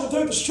go marching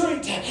through the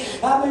street.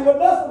 I mean, with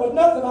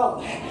nothing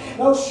on.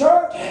 No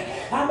shirt.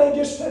 I mean,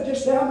 just down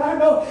there,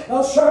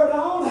 no shirt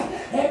on.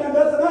 Amen,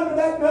 nothing under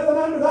that, nothing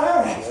under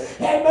there.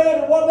 Amen,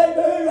 and what do?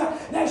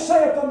 They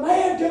say if the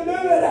man can do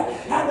it,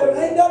 and there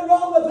ain't nothing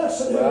wrong with us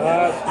to do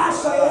it. I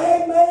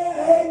say amen,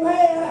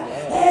 amen,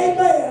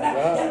 amen.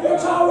 If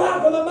it's all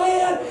right for the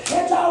man,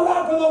 it's all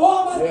right for the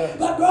woman.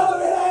 But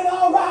brother, it ain't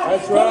all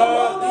right for the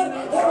woman.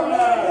 It'll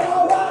never be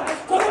all right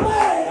for the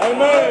man.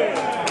 Amen.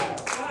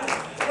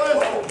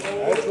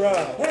 That's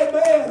right.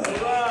 Amen.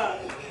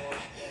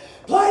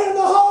 Playing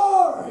the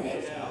whore.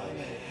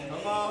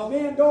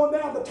 Men going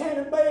down the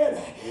tanning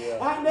bed.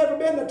 I ain't never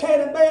been to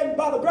tanning bed.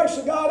 By the grace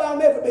of God, I'll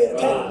never be in a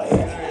tanning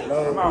bed.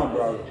 Come on,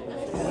 brother.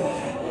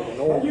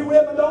 And you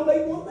women don't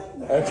need one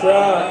either. That's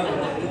right.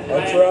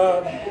 That's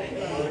right.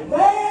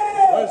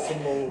 That's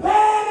some more.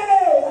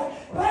 Vanity!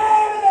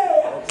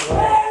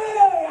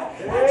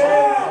 That's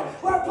right.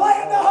 We're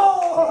playing the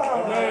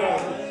whore.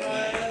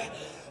 Amen.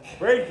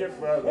 Break it,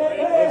 brother.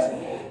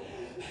 Amen.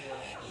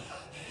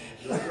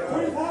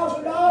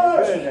 $3,000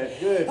 Good, that's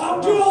good.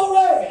 on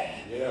jewelry.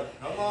 Yeah.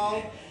 Come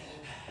on.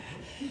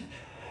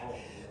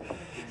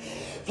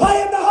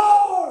 Playing the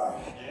whore.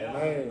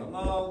 Amen. Come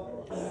on.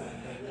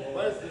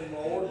 Bless him,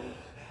 Lord.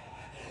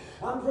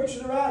 I'm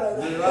preaching the right of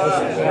it.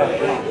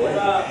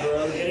 Right,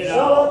 brother.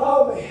 Shut up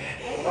on me.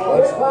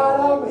 Quit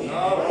crying on me.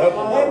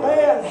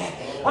 Amen.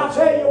 I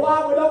tell you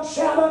why we don't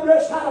shout under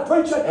this kind of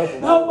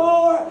preaching no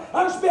more.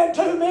 There's been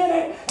too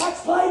many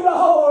that's played the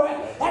whore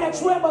and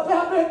it's went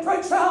without being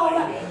preached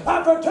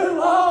on for too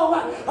long.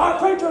 Our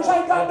preachers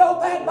ain't got no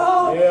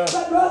backbone.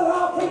 But brother,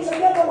 I'll preach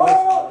against the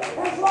world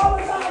as long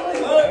as I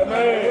live.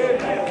 Amen.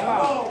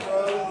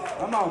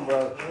 Come on,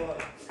 brother.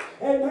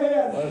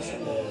 Amen.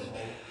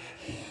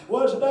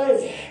 Was a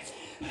day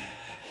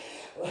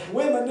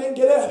women didn't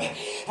get up.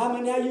 I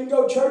mean, now you can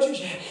go to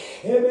churches,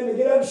 amen, to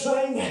get up and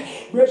sing.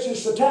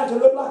 Dresses so tight they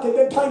look like they've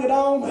been painted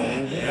on.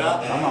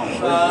 Yeah. Come on.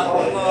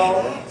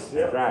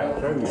 Right.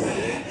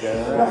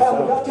 Now, how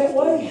we got that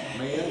way?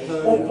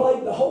 They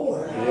played the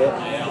whore.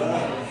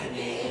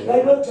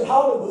 They looked at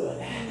Hollywood.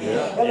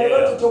 And they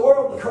looked at the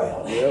worldly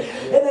crowd.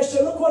 And they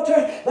said, look what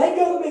they've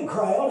got a big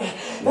crowd.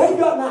 They've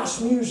got nice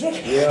music.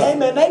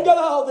 Amen. They've got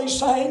all these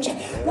things.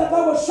 But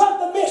there was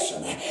something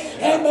missing.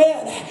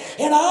 Amen.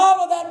 In all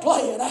of that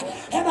playing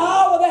and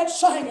all of that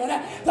singing,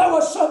 there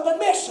was something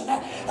missing.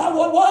 And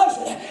what was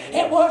it?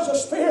 It was the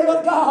Spirit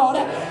of God.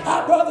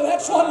 Brother,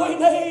 that's what we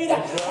need.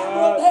 And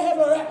we'll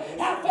never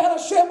have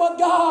fellowship with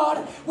God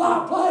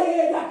while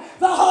playing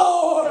the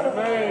whore.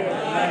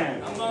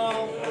 Amen. Come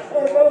on.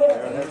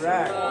 Amen. That's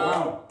right. Come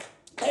on.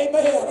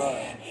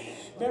 Amen.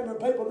 Remember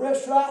people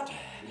dressed right?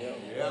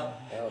 Yeah.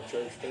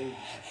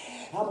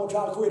 I'm going to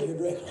try to quit here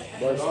directly.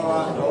 All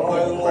right. Don't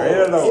play the Lord. Praise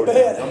the Lord.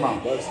 Amen. Come on.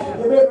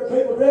 You remember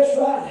people dressed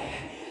right?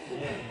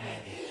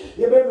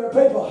 You remember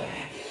people?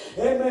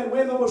 Amen.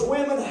 Women was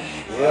women.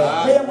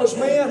 Men was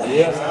men.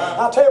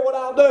 I'll tell you what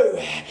I'll do.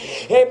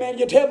 Amen.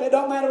 You tell me it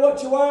don't matter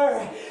what you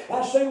wear.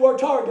 I see where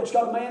Target's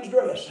got a man's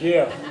dress.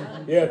 Yeah,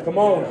 come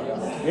on.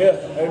 Yeah,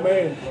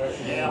 amen.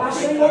 I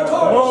see where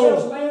Target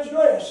sells a man's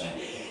dress.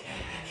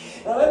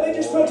 Now let me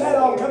just put that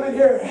on. Come in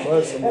here and try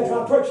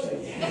to preach to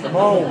you. Come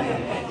on.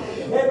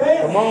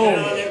 Amen. Come on.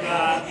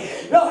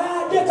 You know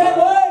how I get that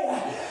way?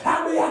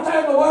 I'll be out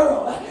there in the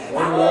world.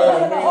 I'm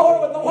playing the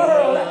whore with the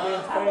world.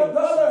 I'm a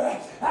brother.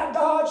 And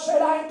God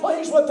said, I ain't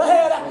pleased with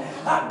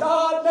that.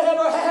 God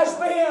never has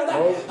been.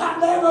 I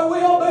never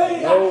will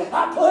be.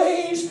 I'm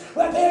pleased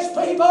with His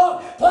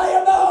people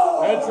playing the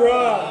whore. That's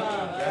right.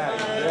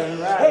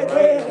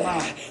 Amen.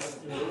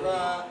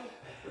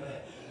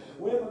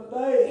 Women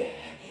today,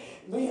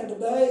 men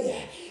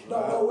today,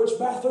 don't know which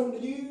bathroom to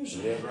use.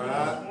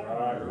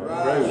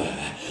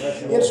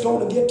 It's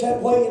going to get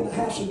that way in the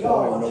house of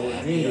God.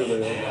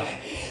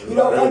 You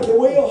don't think it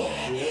will?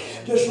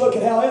 Just look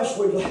at how else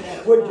we've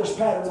just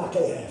patterned like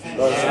they have.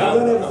 Done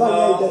everything they've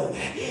done.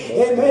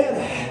 Amen.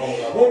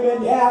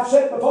 Amen. Yeah, I've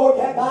said it before,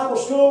 you had Bible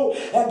school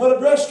and put a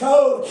dress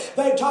code.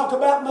 They talk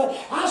about me.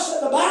 I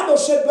said the Bible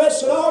said,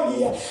 blessed are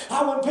ye.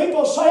 When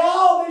people say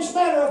all these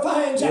manner of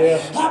things,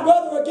 my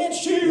brother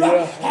against you,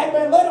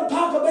 amen, let them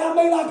talk about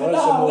me like a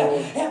dog.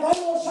 If they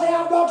will say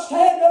I've got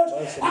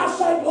standards, I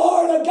say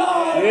glory to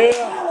God.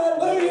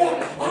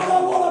 Hallelujah. I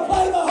don't want to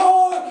play the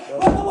whore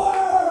with the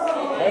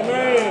world.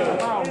 Amen.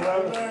 Come on,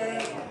 brother.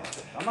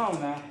 Come on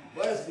now.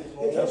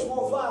 It gets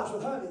more flies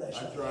with honey, they say.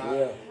 That's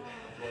right.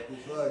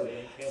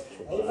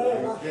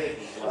 Amen.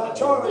 Like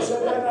Charlie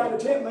said right around the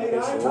tent meeting,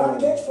 I ain't trying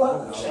to catch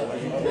flies.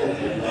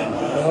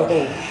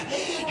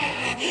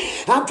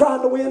 I'm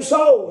trying to win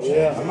souls. You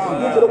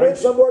could have went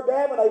somewhere,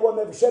 Gavin, they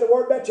wouldn't have said a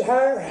word about your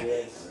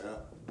hair.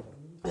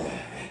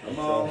 Come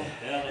on.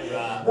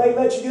 They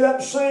let you get up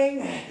and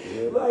sing.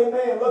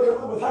 Amen.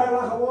 Looking with hair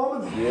like a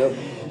woman.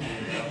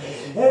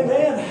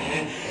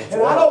 Amen.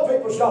 And I know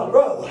people's got to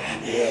grow.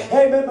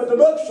 Amen. But the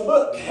book's the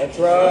book. That's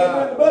right.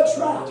 Amen. The book's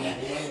right.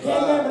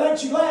 Amen. But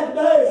ain't you glad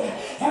today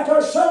that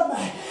there's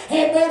something,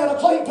 amen, that'll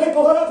clean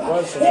people up?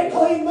 It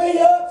cleaned me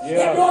up.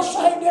 If you're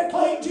saved, it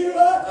cleans you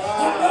up.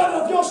 And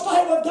brother, if you'll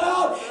stay with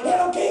God,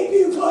 it'll keep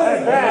you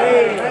clean.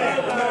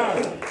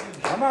 Amen.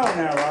 Come on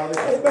now, Robbie.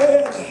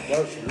 Amen.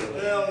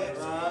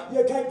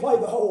 You can't play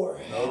the whore.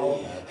 No.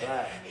 That's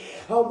right.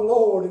 On the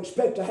Lord and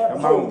expect to have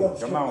the Holy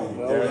Ghost. Come on.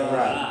 That's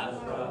right.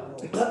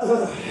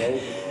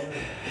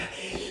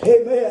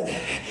 Amen.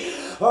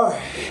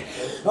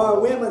 Our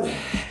women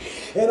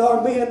and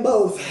our men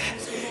both,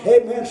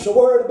 amen, so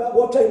worried about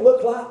what they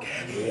look like.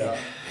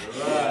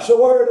 So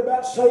worried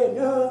about staying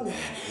young.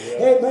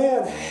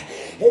 Amen.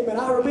 Amen.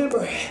 I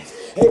remember,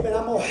 amen,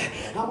 I'm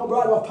gonna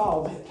brag what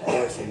Paul did.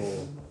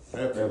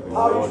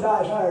 Paul used to dye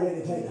his hair and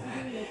anything.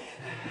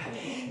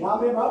 Now, I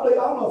remember, I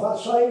don't know if I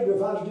was saved or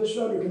if I was just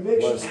under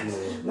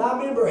conviction. Now, I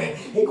remember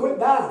he quit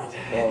dyeing it.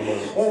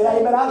 And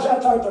amen, I was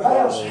out there at their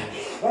house,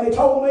 and he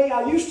told me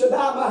I used to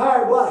dye my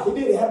hair black. He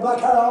did. He had black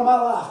hair all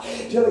my life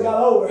till he got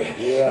older.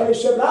 And he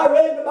said, but I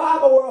read in the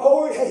Bible where a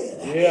hoary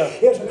head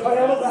is a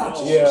crown of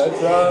righteousness.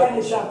 That's right. And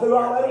he said, I threw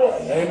all that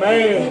away.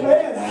 Amen.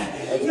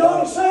 Amen. You know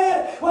what he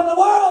said? When the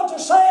world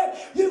just said,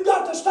 you've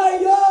got to stay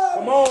young.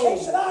 Come on.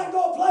 He said, I ain't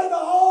going to play the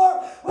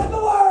whore with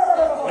the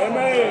world.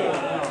 Amen.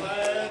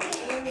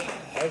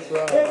 That's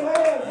right.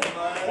 Amen.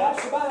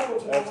 That's the Bible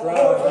tonight. That's right.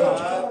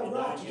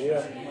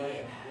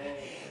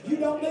 You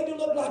don't need to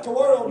look like the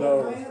world,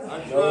 young man.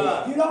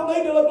 Right. You don't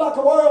need to look like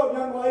the world,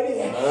 young lady.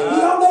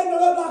 You don't need to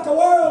look like the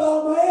world,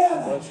 old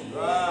man.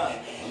 Right.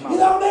 You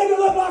don't need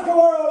to look like the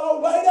world,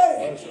 old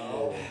lady.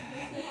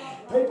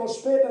 People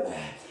spending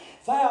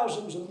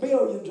thousands and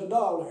millions of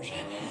dollars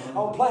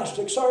on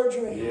plastic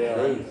surgery.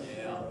 Yeah.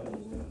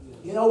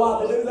 You know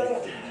why they do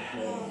that?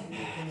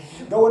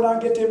 Go in there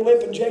and get them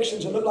lip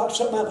injections and look like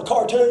something out of a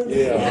cartoon.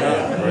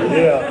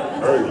 Yeah.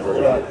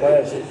 Like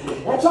classic.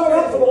 That's all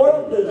right for the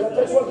world to do that.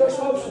 That's what they're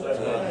supposed to do.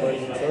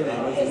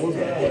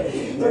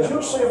 But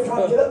you'll see them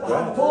trying to get up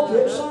behind the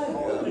pulpit saying.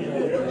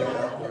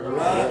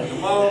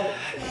 Come on.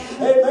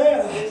 Amen.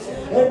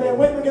 Amen.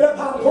 Women get up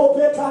behind the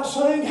pulpit trying to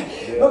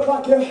sing. Look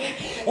like you,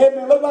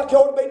 amen, look like you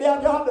ought to be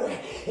down yonder.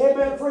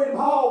 Amen. Freedom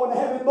Hall when they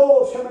have them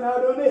bulls coming out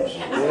doing this.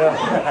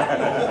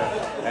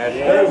 That's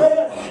true.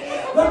 Amen.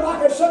 Look like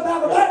there's something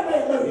out of a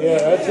Batman movie. Yeah,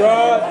 that's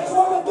right. That's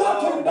what we've got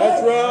to today.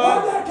 That's right.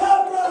 Where'd that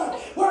come from?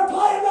 We're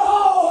playing the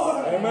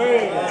horn.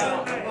 Amen.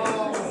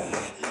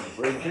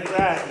 Preaching right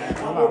now. I'm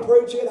Come going on. to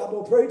preach it. I'm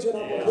going to preach it.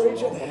 I'm going to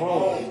preach it. Come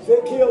on. If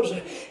it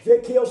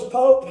kills the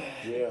Pope,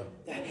 Yeah.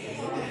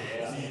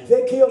 if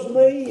it kills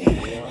me,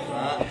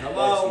 Come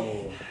on.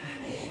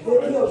 if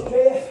it kills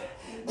Jeff,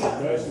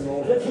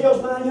 if it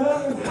kills my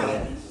young,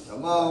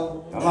 Come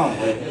on. Come on,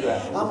 preaching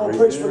right. I'm going to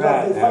preach for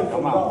God to be Now, faithful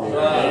to come on.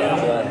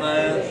 God.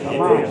 Man. Come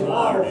Preach the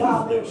on. Bible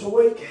 5 minutes a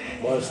week.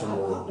 Bless the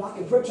Lord. I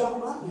can preach all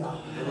night,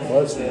 y'all.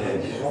 Bless the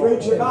Lord.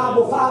 Read your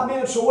Bible 5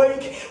 minutes a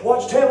week.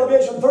 Watch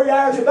television 3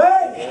 hours a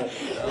day.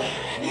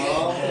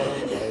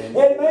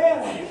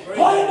 Amen.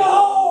 Play the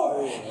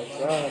horn.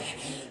 That's right.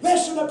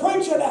 Listen to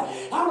preaching.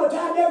 How many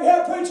times you ever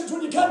hear preachers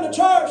when you come to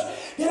church?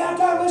 Get out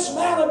there and listen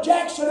to Alan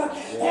Jackson.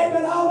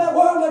 Amen. All that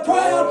worldly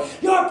crowd.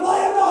 You're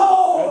playing the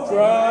horn. That's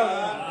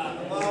right.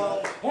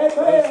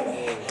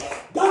 Amen.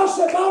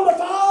 Gossip on the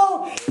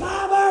phone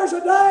 5 hours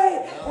a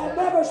day and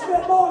never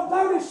spend more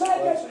than 30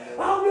 seconds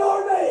on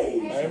your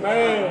knees.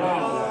 Amen. What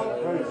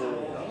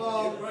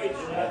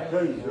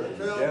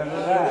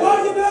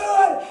are you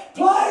doing?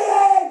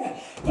 Playing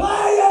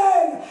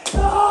the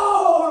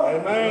horn.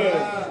 Amen.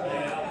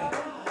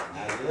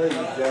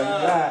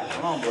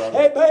 Come on, brother.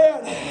 Amen.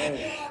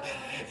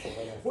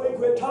 We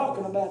quit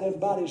talking about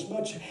everybody as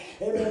much.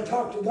 Amen.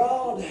 Talk to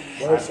God.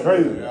 That's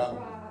true.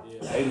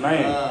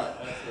 Amen.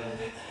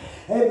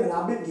 Amen.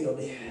 I've been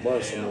guilty.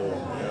 Bless the Lord.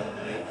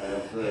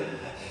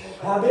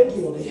 I've been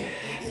guilty.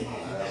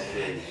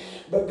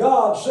 But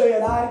God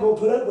said, I ain't going to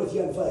put up with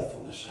your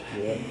unfaithfulness.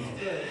 Yeah.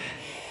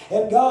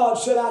 And God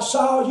said, I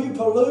saw you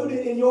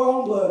polluted in your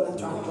own blood. I'm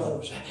trying to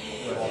close.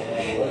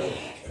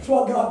 That's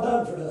what God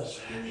done for us.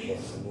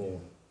 Bless the Lord.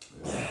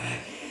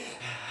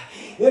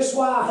 This is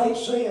why I hate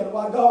sin,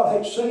 why God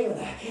hates sin.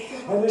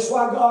 And this is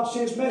why God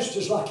sends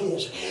messages like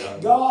this.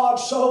 God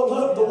so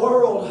loved the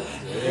world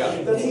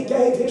that He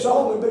gave His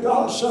only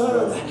begotten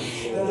Son.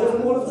 And every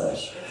one of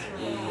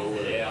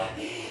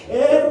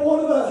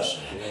us,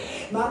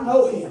 might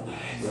know Him.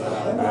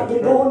 And might be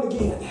born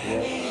again.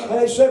 And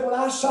He said, when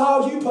I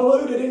saw you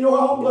polluted in your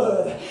own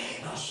blood,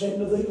 I said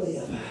to thee,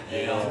 live.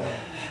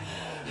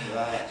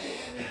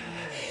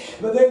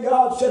 But then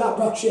God said, I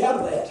brought you out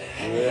of that.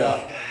 Yeah.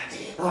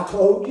 I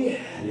clothed you.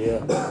 Yeah.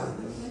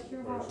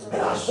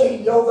 And I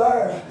seen you over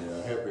there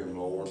Help him,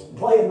 Lord.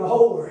 playing the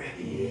whore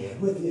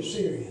with the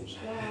Assyrians.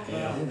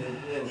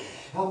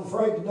 I'm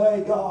afraid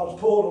today God's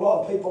pulled a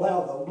lot of people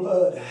out of the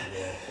blood,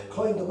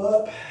 cleaned them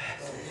up.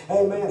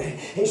 Amen.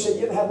 He said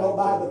you didn't have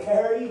nobody to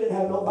carry you, didn't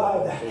have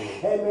nobody to,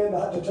 amen,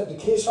 to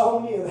kiss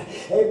on you,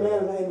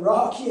 amen, and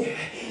rock you.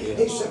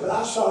 He said, but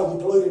I saw you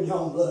polluted in your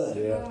own blood.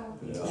 Yeah.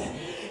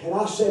 And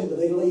I said to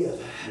thee,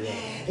 live.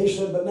 He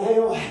said, but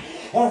now,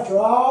 after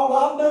all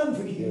I've done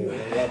for you,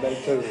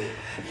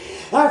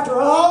 after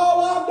all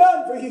I've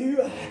done for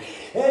you,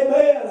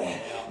 amen,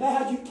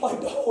 now you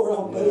played the whore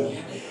on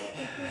me.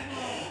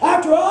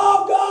 After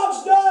all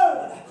God's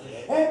done,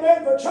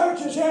 amen, for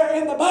churches here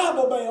in the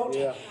Bible Belt.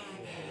 Yeah.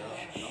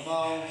 Come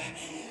on.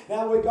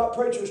 Now we've got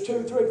preachers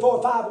 2, 3,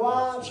 4, 5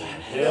 wives.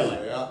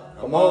 Yeah.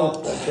 Come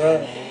on. That's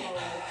right.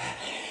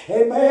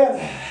 Amen.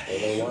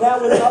 Now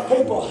we've got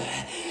people.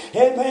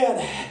 Amen.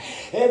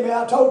 Amen.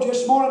 I told you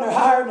this morning they're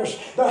hiring their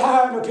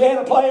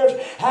piano players,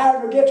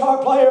 hiring their guitar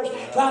players,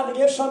 trying to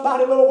give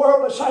somebody a little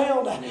worldly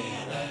sound.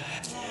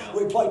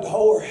 We played the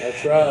whore.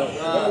 That's right.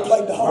 We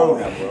played the whore.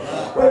 We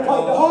played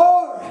the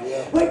whore.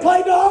 We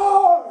played the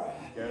whore.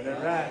 Get it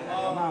right.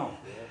 Come on.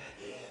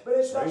 But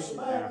it's not so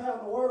bad now in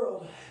the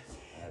world.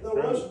 There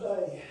was a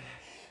day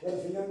that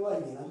if a young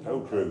lady, and I'm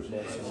No truth.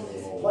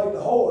 played the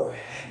whore,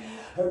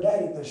 her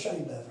daddy was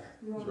ashamed of her.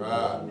 That's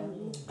right.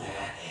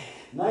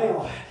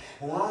 Now,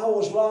 and I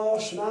was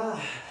lost, and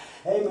I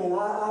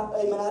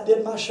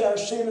did my share of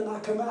sin, and I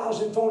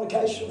was in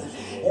fornication.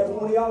 Every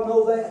one of y'all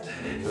know that.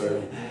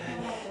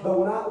 But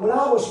when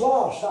I was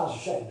lost, I was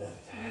ashamed of it.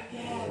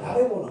 I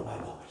didn't want nobody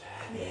to know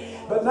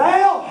it. But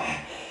now,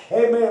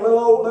 amen,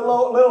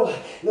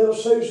 little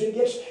Susie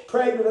gets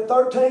pregnant at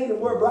 13,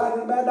 and we're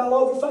bragging about it all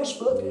over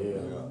Facebook.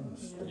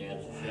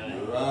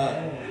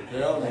 Right.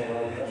 Tell me.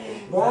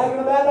 Bragging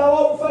about it all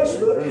over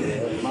Facebook.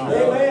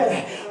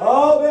 Amen.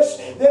 Oh, this,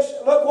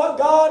 look what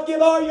God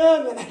give our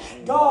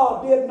youngin'?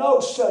 God did no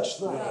such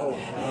thing.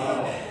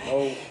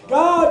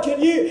 God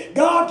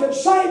can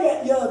save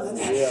that youngin'.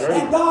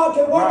 And God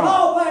can work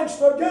all things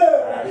for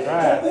good.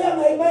 To them,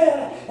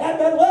 amen, and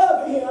they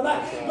love Him.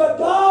 But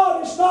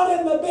God is not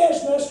in the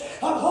business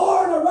of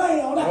whoring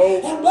around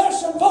and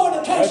blessing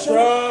fornication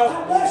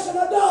and blessing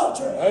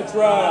adultery. That's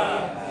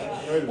right.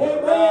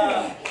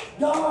 Amen.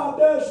 God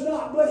does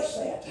not bless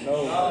that.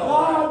 No.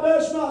 God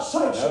does not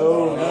sanction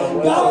No, that.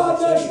 no, God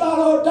does not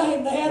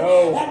ordain that.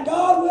 No. And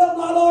God will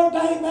not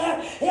ordain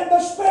that in the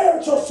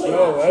spiritual sense.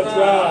 No, that's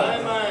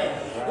right.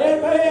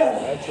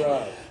 Amen. That's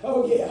right.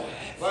 Oh, yeah.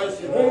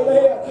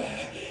 Amen.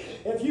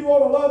 If you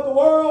want to love the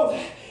world,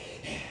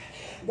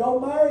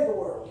 don't marry the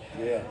world.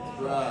 Yeah.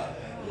 Right.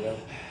 Yeah.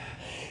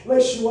 At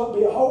least you won't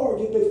be a whore,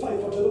 you'd be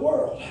faithful to the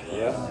world.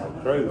 Yeah.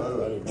 True.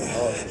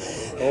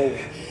 Oh.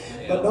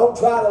 But don't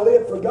try to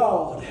live for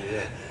God.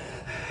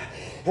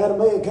 Had a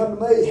man come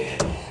to me.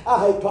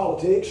 I hate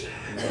politics.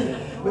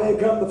 Man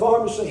come to the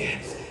pharmacy.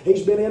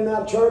 He's been in and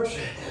out of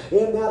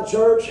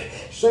church,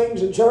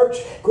 sings in church,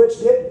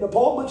 quits getting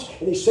appointments,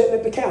 and he's sitting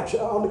at the couch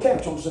on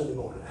Sunday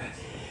morning.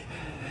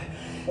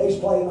 He's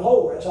playing the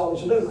whore. That's all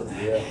he's doing.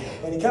 Yeah.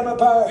 And he come up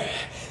there.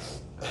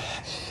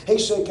 He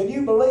said, "Can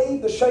you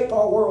believe the shape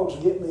our world's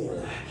getting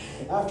in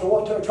after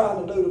what they're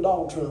trying to do to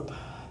Donald Trump?"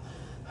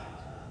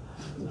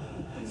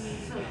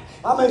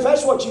 I mean, if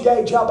that's what you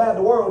gauge how bad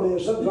the world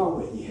is, something's wrong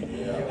with you.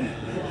 Yeah.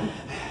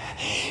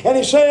 And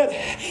he said,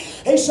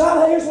 here's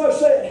what he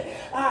said.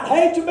 I'd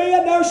hate to be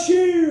in their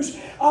shoes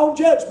on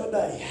Judgment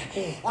Day.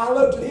 I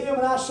looked at him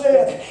and I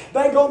said,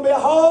 they're going to be a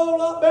whole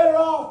lot better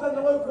off than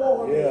the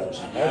lukewarm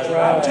is. That's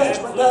right. On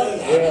Judgment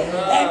Day.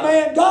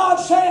 Amen. God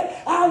said,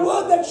 I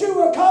would that you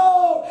were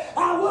cold.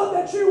 I would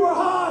that you were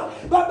hot.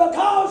 But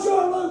because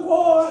you're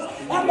lukewarm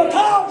and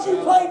because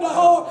you played the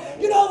whore,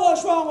 you know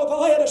what's wrong with the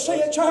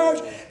Laodicean church?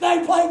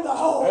 They played the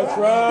whore. That's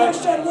right. They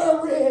said,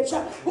 we're rich.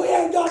 We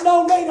ain't got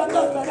no need of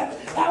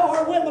nothing. How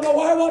our women will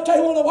wear what they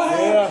want to wear.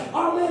 Yeah.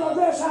 Our men will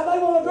dress how they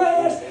want to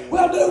dress.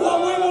 We'll do what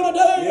we want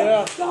to do.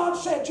 Yeah. God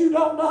said, you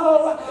don't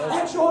know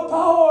that you're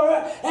poor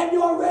and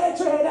you're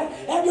wretched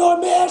and you're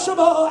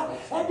miserable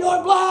and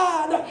you're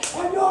blind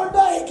and you're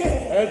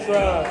naked. That's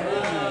right.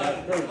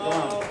 That's true. Come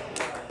on.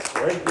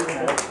 Great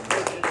good.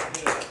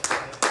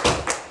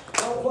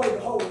 Don't play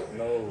the whore.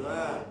 No.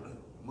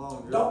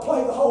 Don't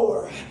play the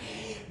whore.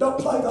 Don't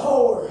play the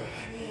whore.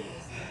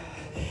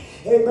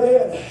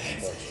 Amen.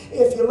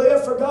 If you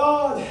live for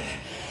God,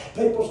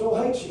 people's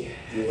going to hate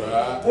you.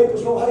 Right.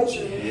 People's going to hate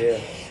you. Yeah.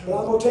 But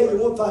I'm going to tell you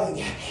one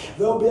thing.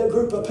 There'll be a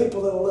group of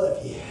people that'll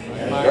love you.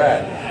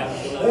 Right.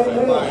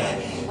 Amen.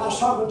 I was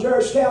talking to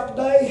Jerry Scout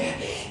today,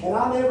 and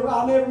I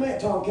never met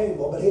Tom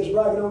Campbell, but he was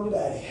bragging on your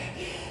daddy.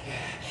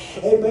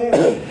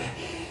 Amen.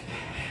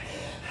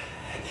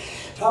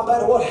 Talking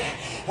about what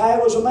I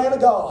was a man of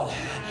God.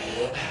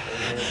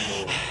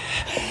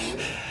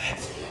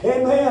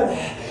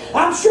 Amen.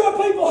 I'm sure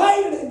people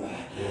hated him.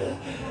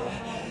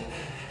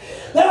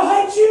 They'll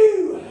hate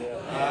you.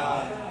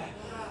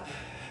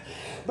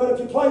 But if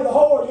you play the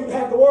whore, you can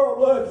have the world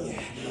love you.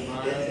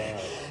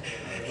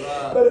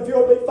 But if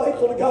you'll be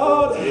faithful to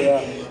God,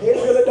 it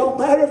really don't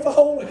matter if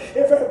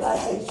everybody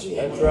hates you.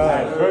 That's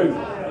right. True.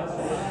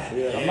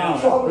 Yeah. Come on.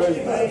 Follow That's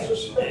you, true.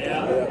 Jesus.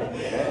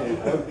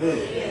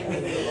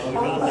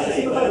 I'm glad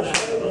He loves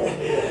me.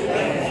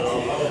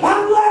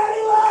 I'm glad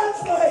He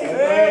loves me.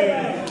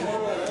 Amen.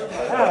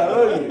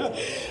 Hallelujah.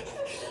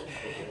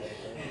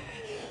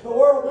 The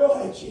world will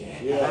hate you.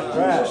 Yeah, that's Jesus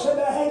right. said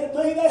they hated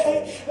me,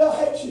 they'll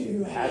hate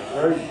you. That's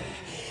true.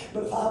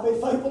 But if I'll be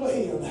faithful to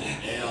Him,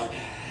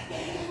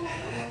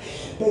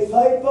 be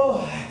faithful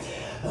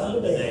unto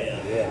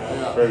death. Yeah,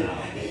 that's true.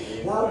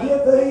 And I'll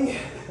give thee,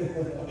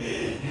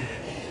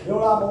 you know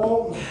what I'm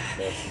wanting?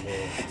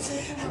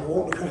 I'm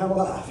wanting the crown of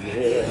life.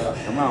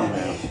 Yeah. Come on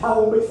now. I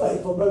won't be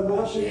faithful, Brother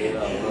Master,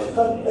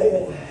 unto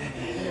death.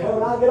 And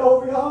when I get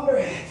over yonder,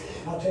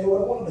 I'll tell you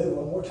what I want to do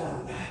one more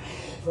time.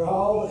 For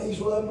all that He's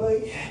loved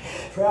me,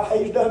 for all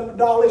He's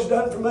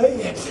done for me.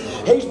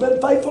 He's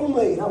been faithful to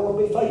me, and I want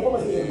to be faithful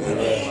to Him.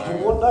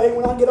 And one day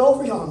when I get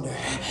over yonder,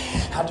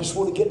 I just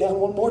want to get down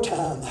one more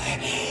time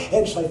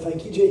and say,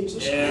 thank you,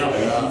 Jesus.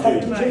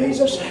 Thank you,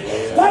 Jesus.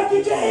 Thank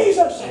you,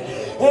 Jesus.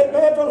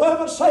 Amen. For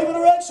loving, saving a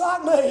wretch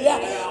like me.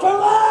 For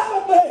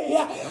loving me.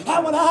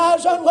 And when I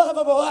was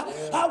unlovable,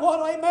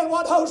 amen,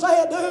 what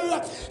Hosea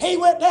do? He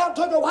went down,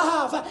 took a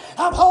wife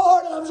of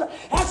whoredoms.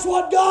 That's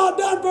what God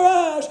done for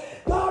us.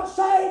 God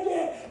saved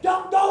you.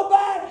 Don't go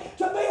back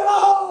to being a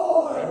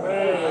whore.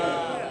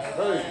 Amen.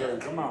 Very true.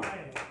 Come on.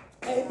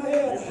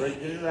 Amen. You're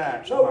preaching it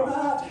right. So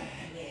tonight,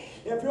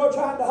 if you're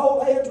trying to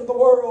hold hands with the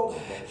world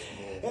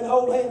and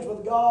hold hands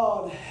with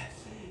God,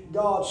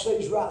 God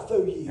sees right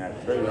through you.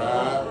 That's true.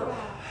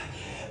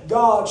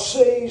 God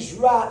sees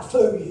right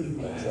through you.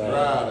 That's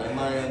right.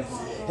 Amen.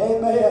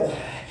 Amen.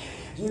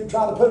 You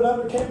try to put it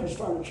under campus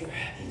furniture.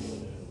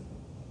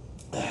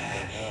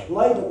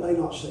 Laban may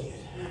not see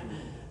it,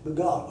 but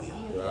God will.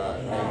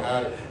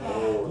 Right.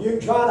 You can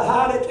try to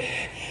hide it,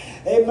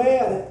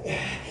 amen,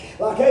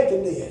 like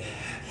Achan did.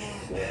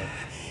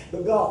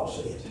 But God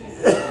said.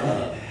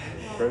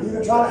 You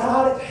can try to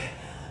hide it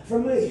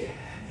from me.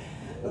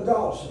 But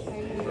God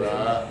said.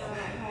 Right.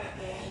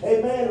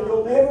 Amen.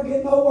 You'll never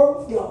get nowhere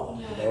with God.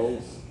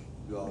 No.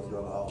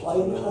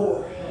 Playing the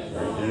whore.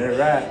 Get it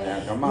right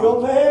now. Come on.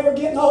 You'll never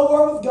get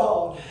nowhere with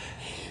God.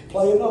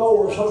 Playing the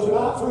whore. So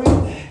tonight,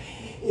 friend,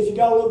 if you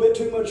got a little bit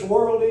too much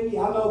world in you,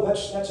 I know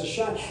that's a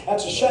shame.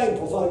 That's a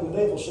shameful thing the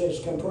devil says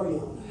come prey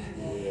on.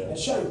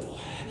 That's shameful.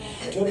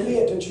 To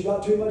admit that you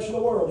got too much of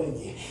the world in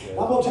you.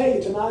 I'm going to tell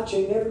you tonight, you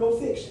ain't never going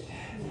to fix it.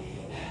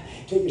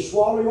 Till you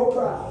swallow your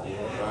pride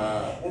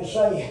and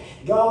say,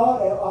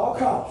 God, at all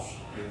costs,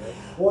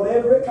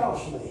 whatever it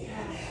costs me,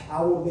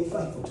 I will be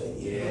faithful to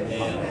you.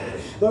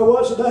 There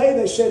was a day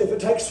they said, if it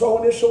takes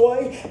throwing this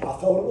away, I'll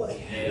throw it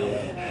away.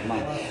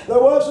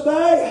 There was a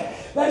day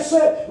they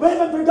said,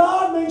 living for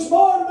God means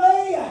more to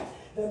me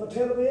than my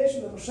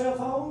television and my cell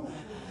phone.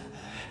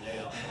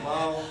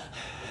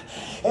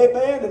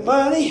 Amen, and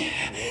money.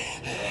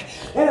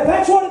 And if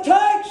that's what it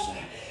takes,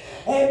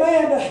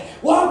 amen, to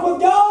walk with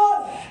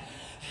God,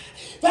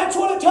 if that's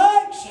what it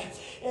takes,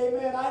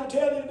 amen, I can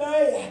tell you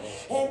today,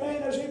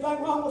 amen, there's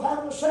anything wrong with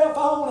having a cell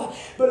phone,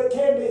 but it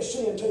can be a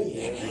sin to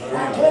you.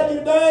 I can tell you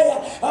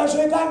today, there's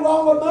anything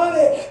wrong with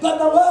money, but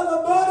the love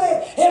of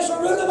money is the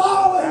root of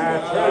all evil.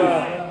 That's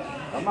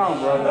right. Come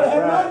on, brother. They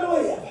have That's none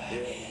right. to live.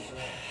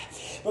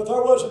 But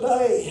there was a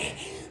day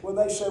when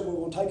they said, we're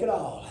going to take it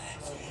all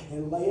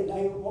and lay it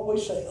down what we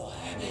sell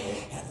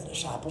at the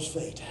disciples'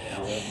 feet.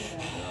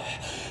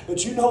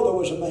 But you know there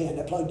was a man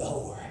that played the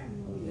whore.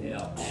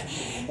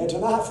 And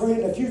tonight,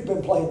 friend, if you've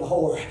been playing the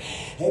whore,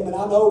 amen,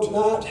 I know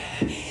tonight,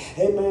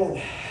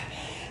 amen,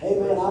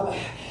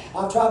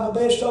 I've tried my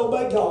best to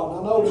obey God.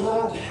 I know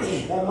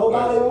tonight that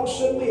nobody wants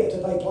to admit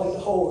that they played the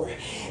whore.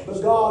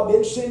 But God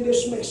didn't send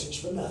this message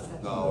for nothing.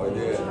 No, He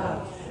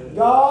didn't.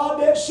 God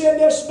didn't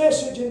send this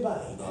message in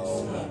vain.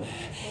 No.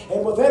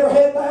 And with every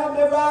head bowed and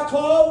every eye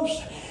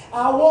closed,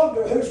 I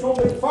wonder who's going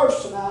to be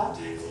first tonight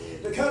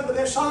to come to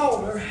this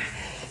altar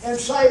and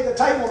say that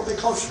they want to be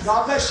close to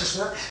God. Bless you,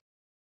 sir.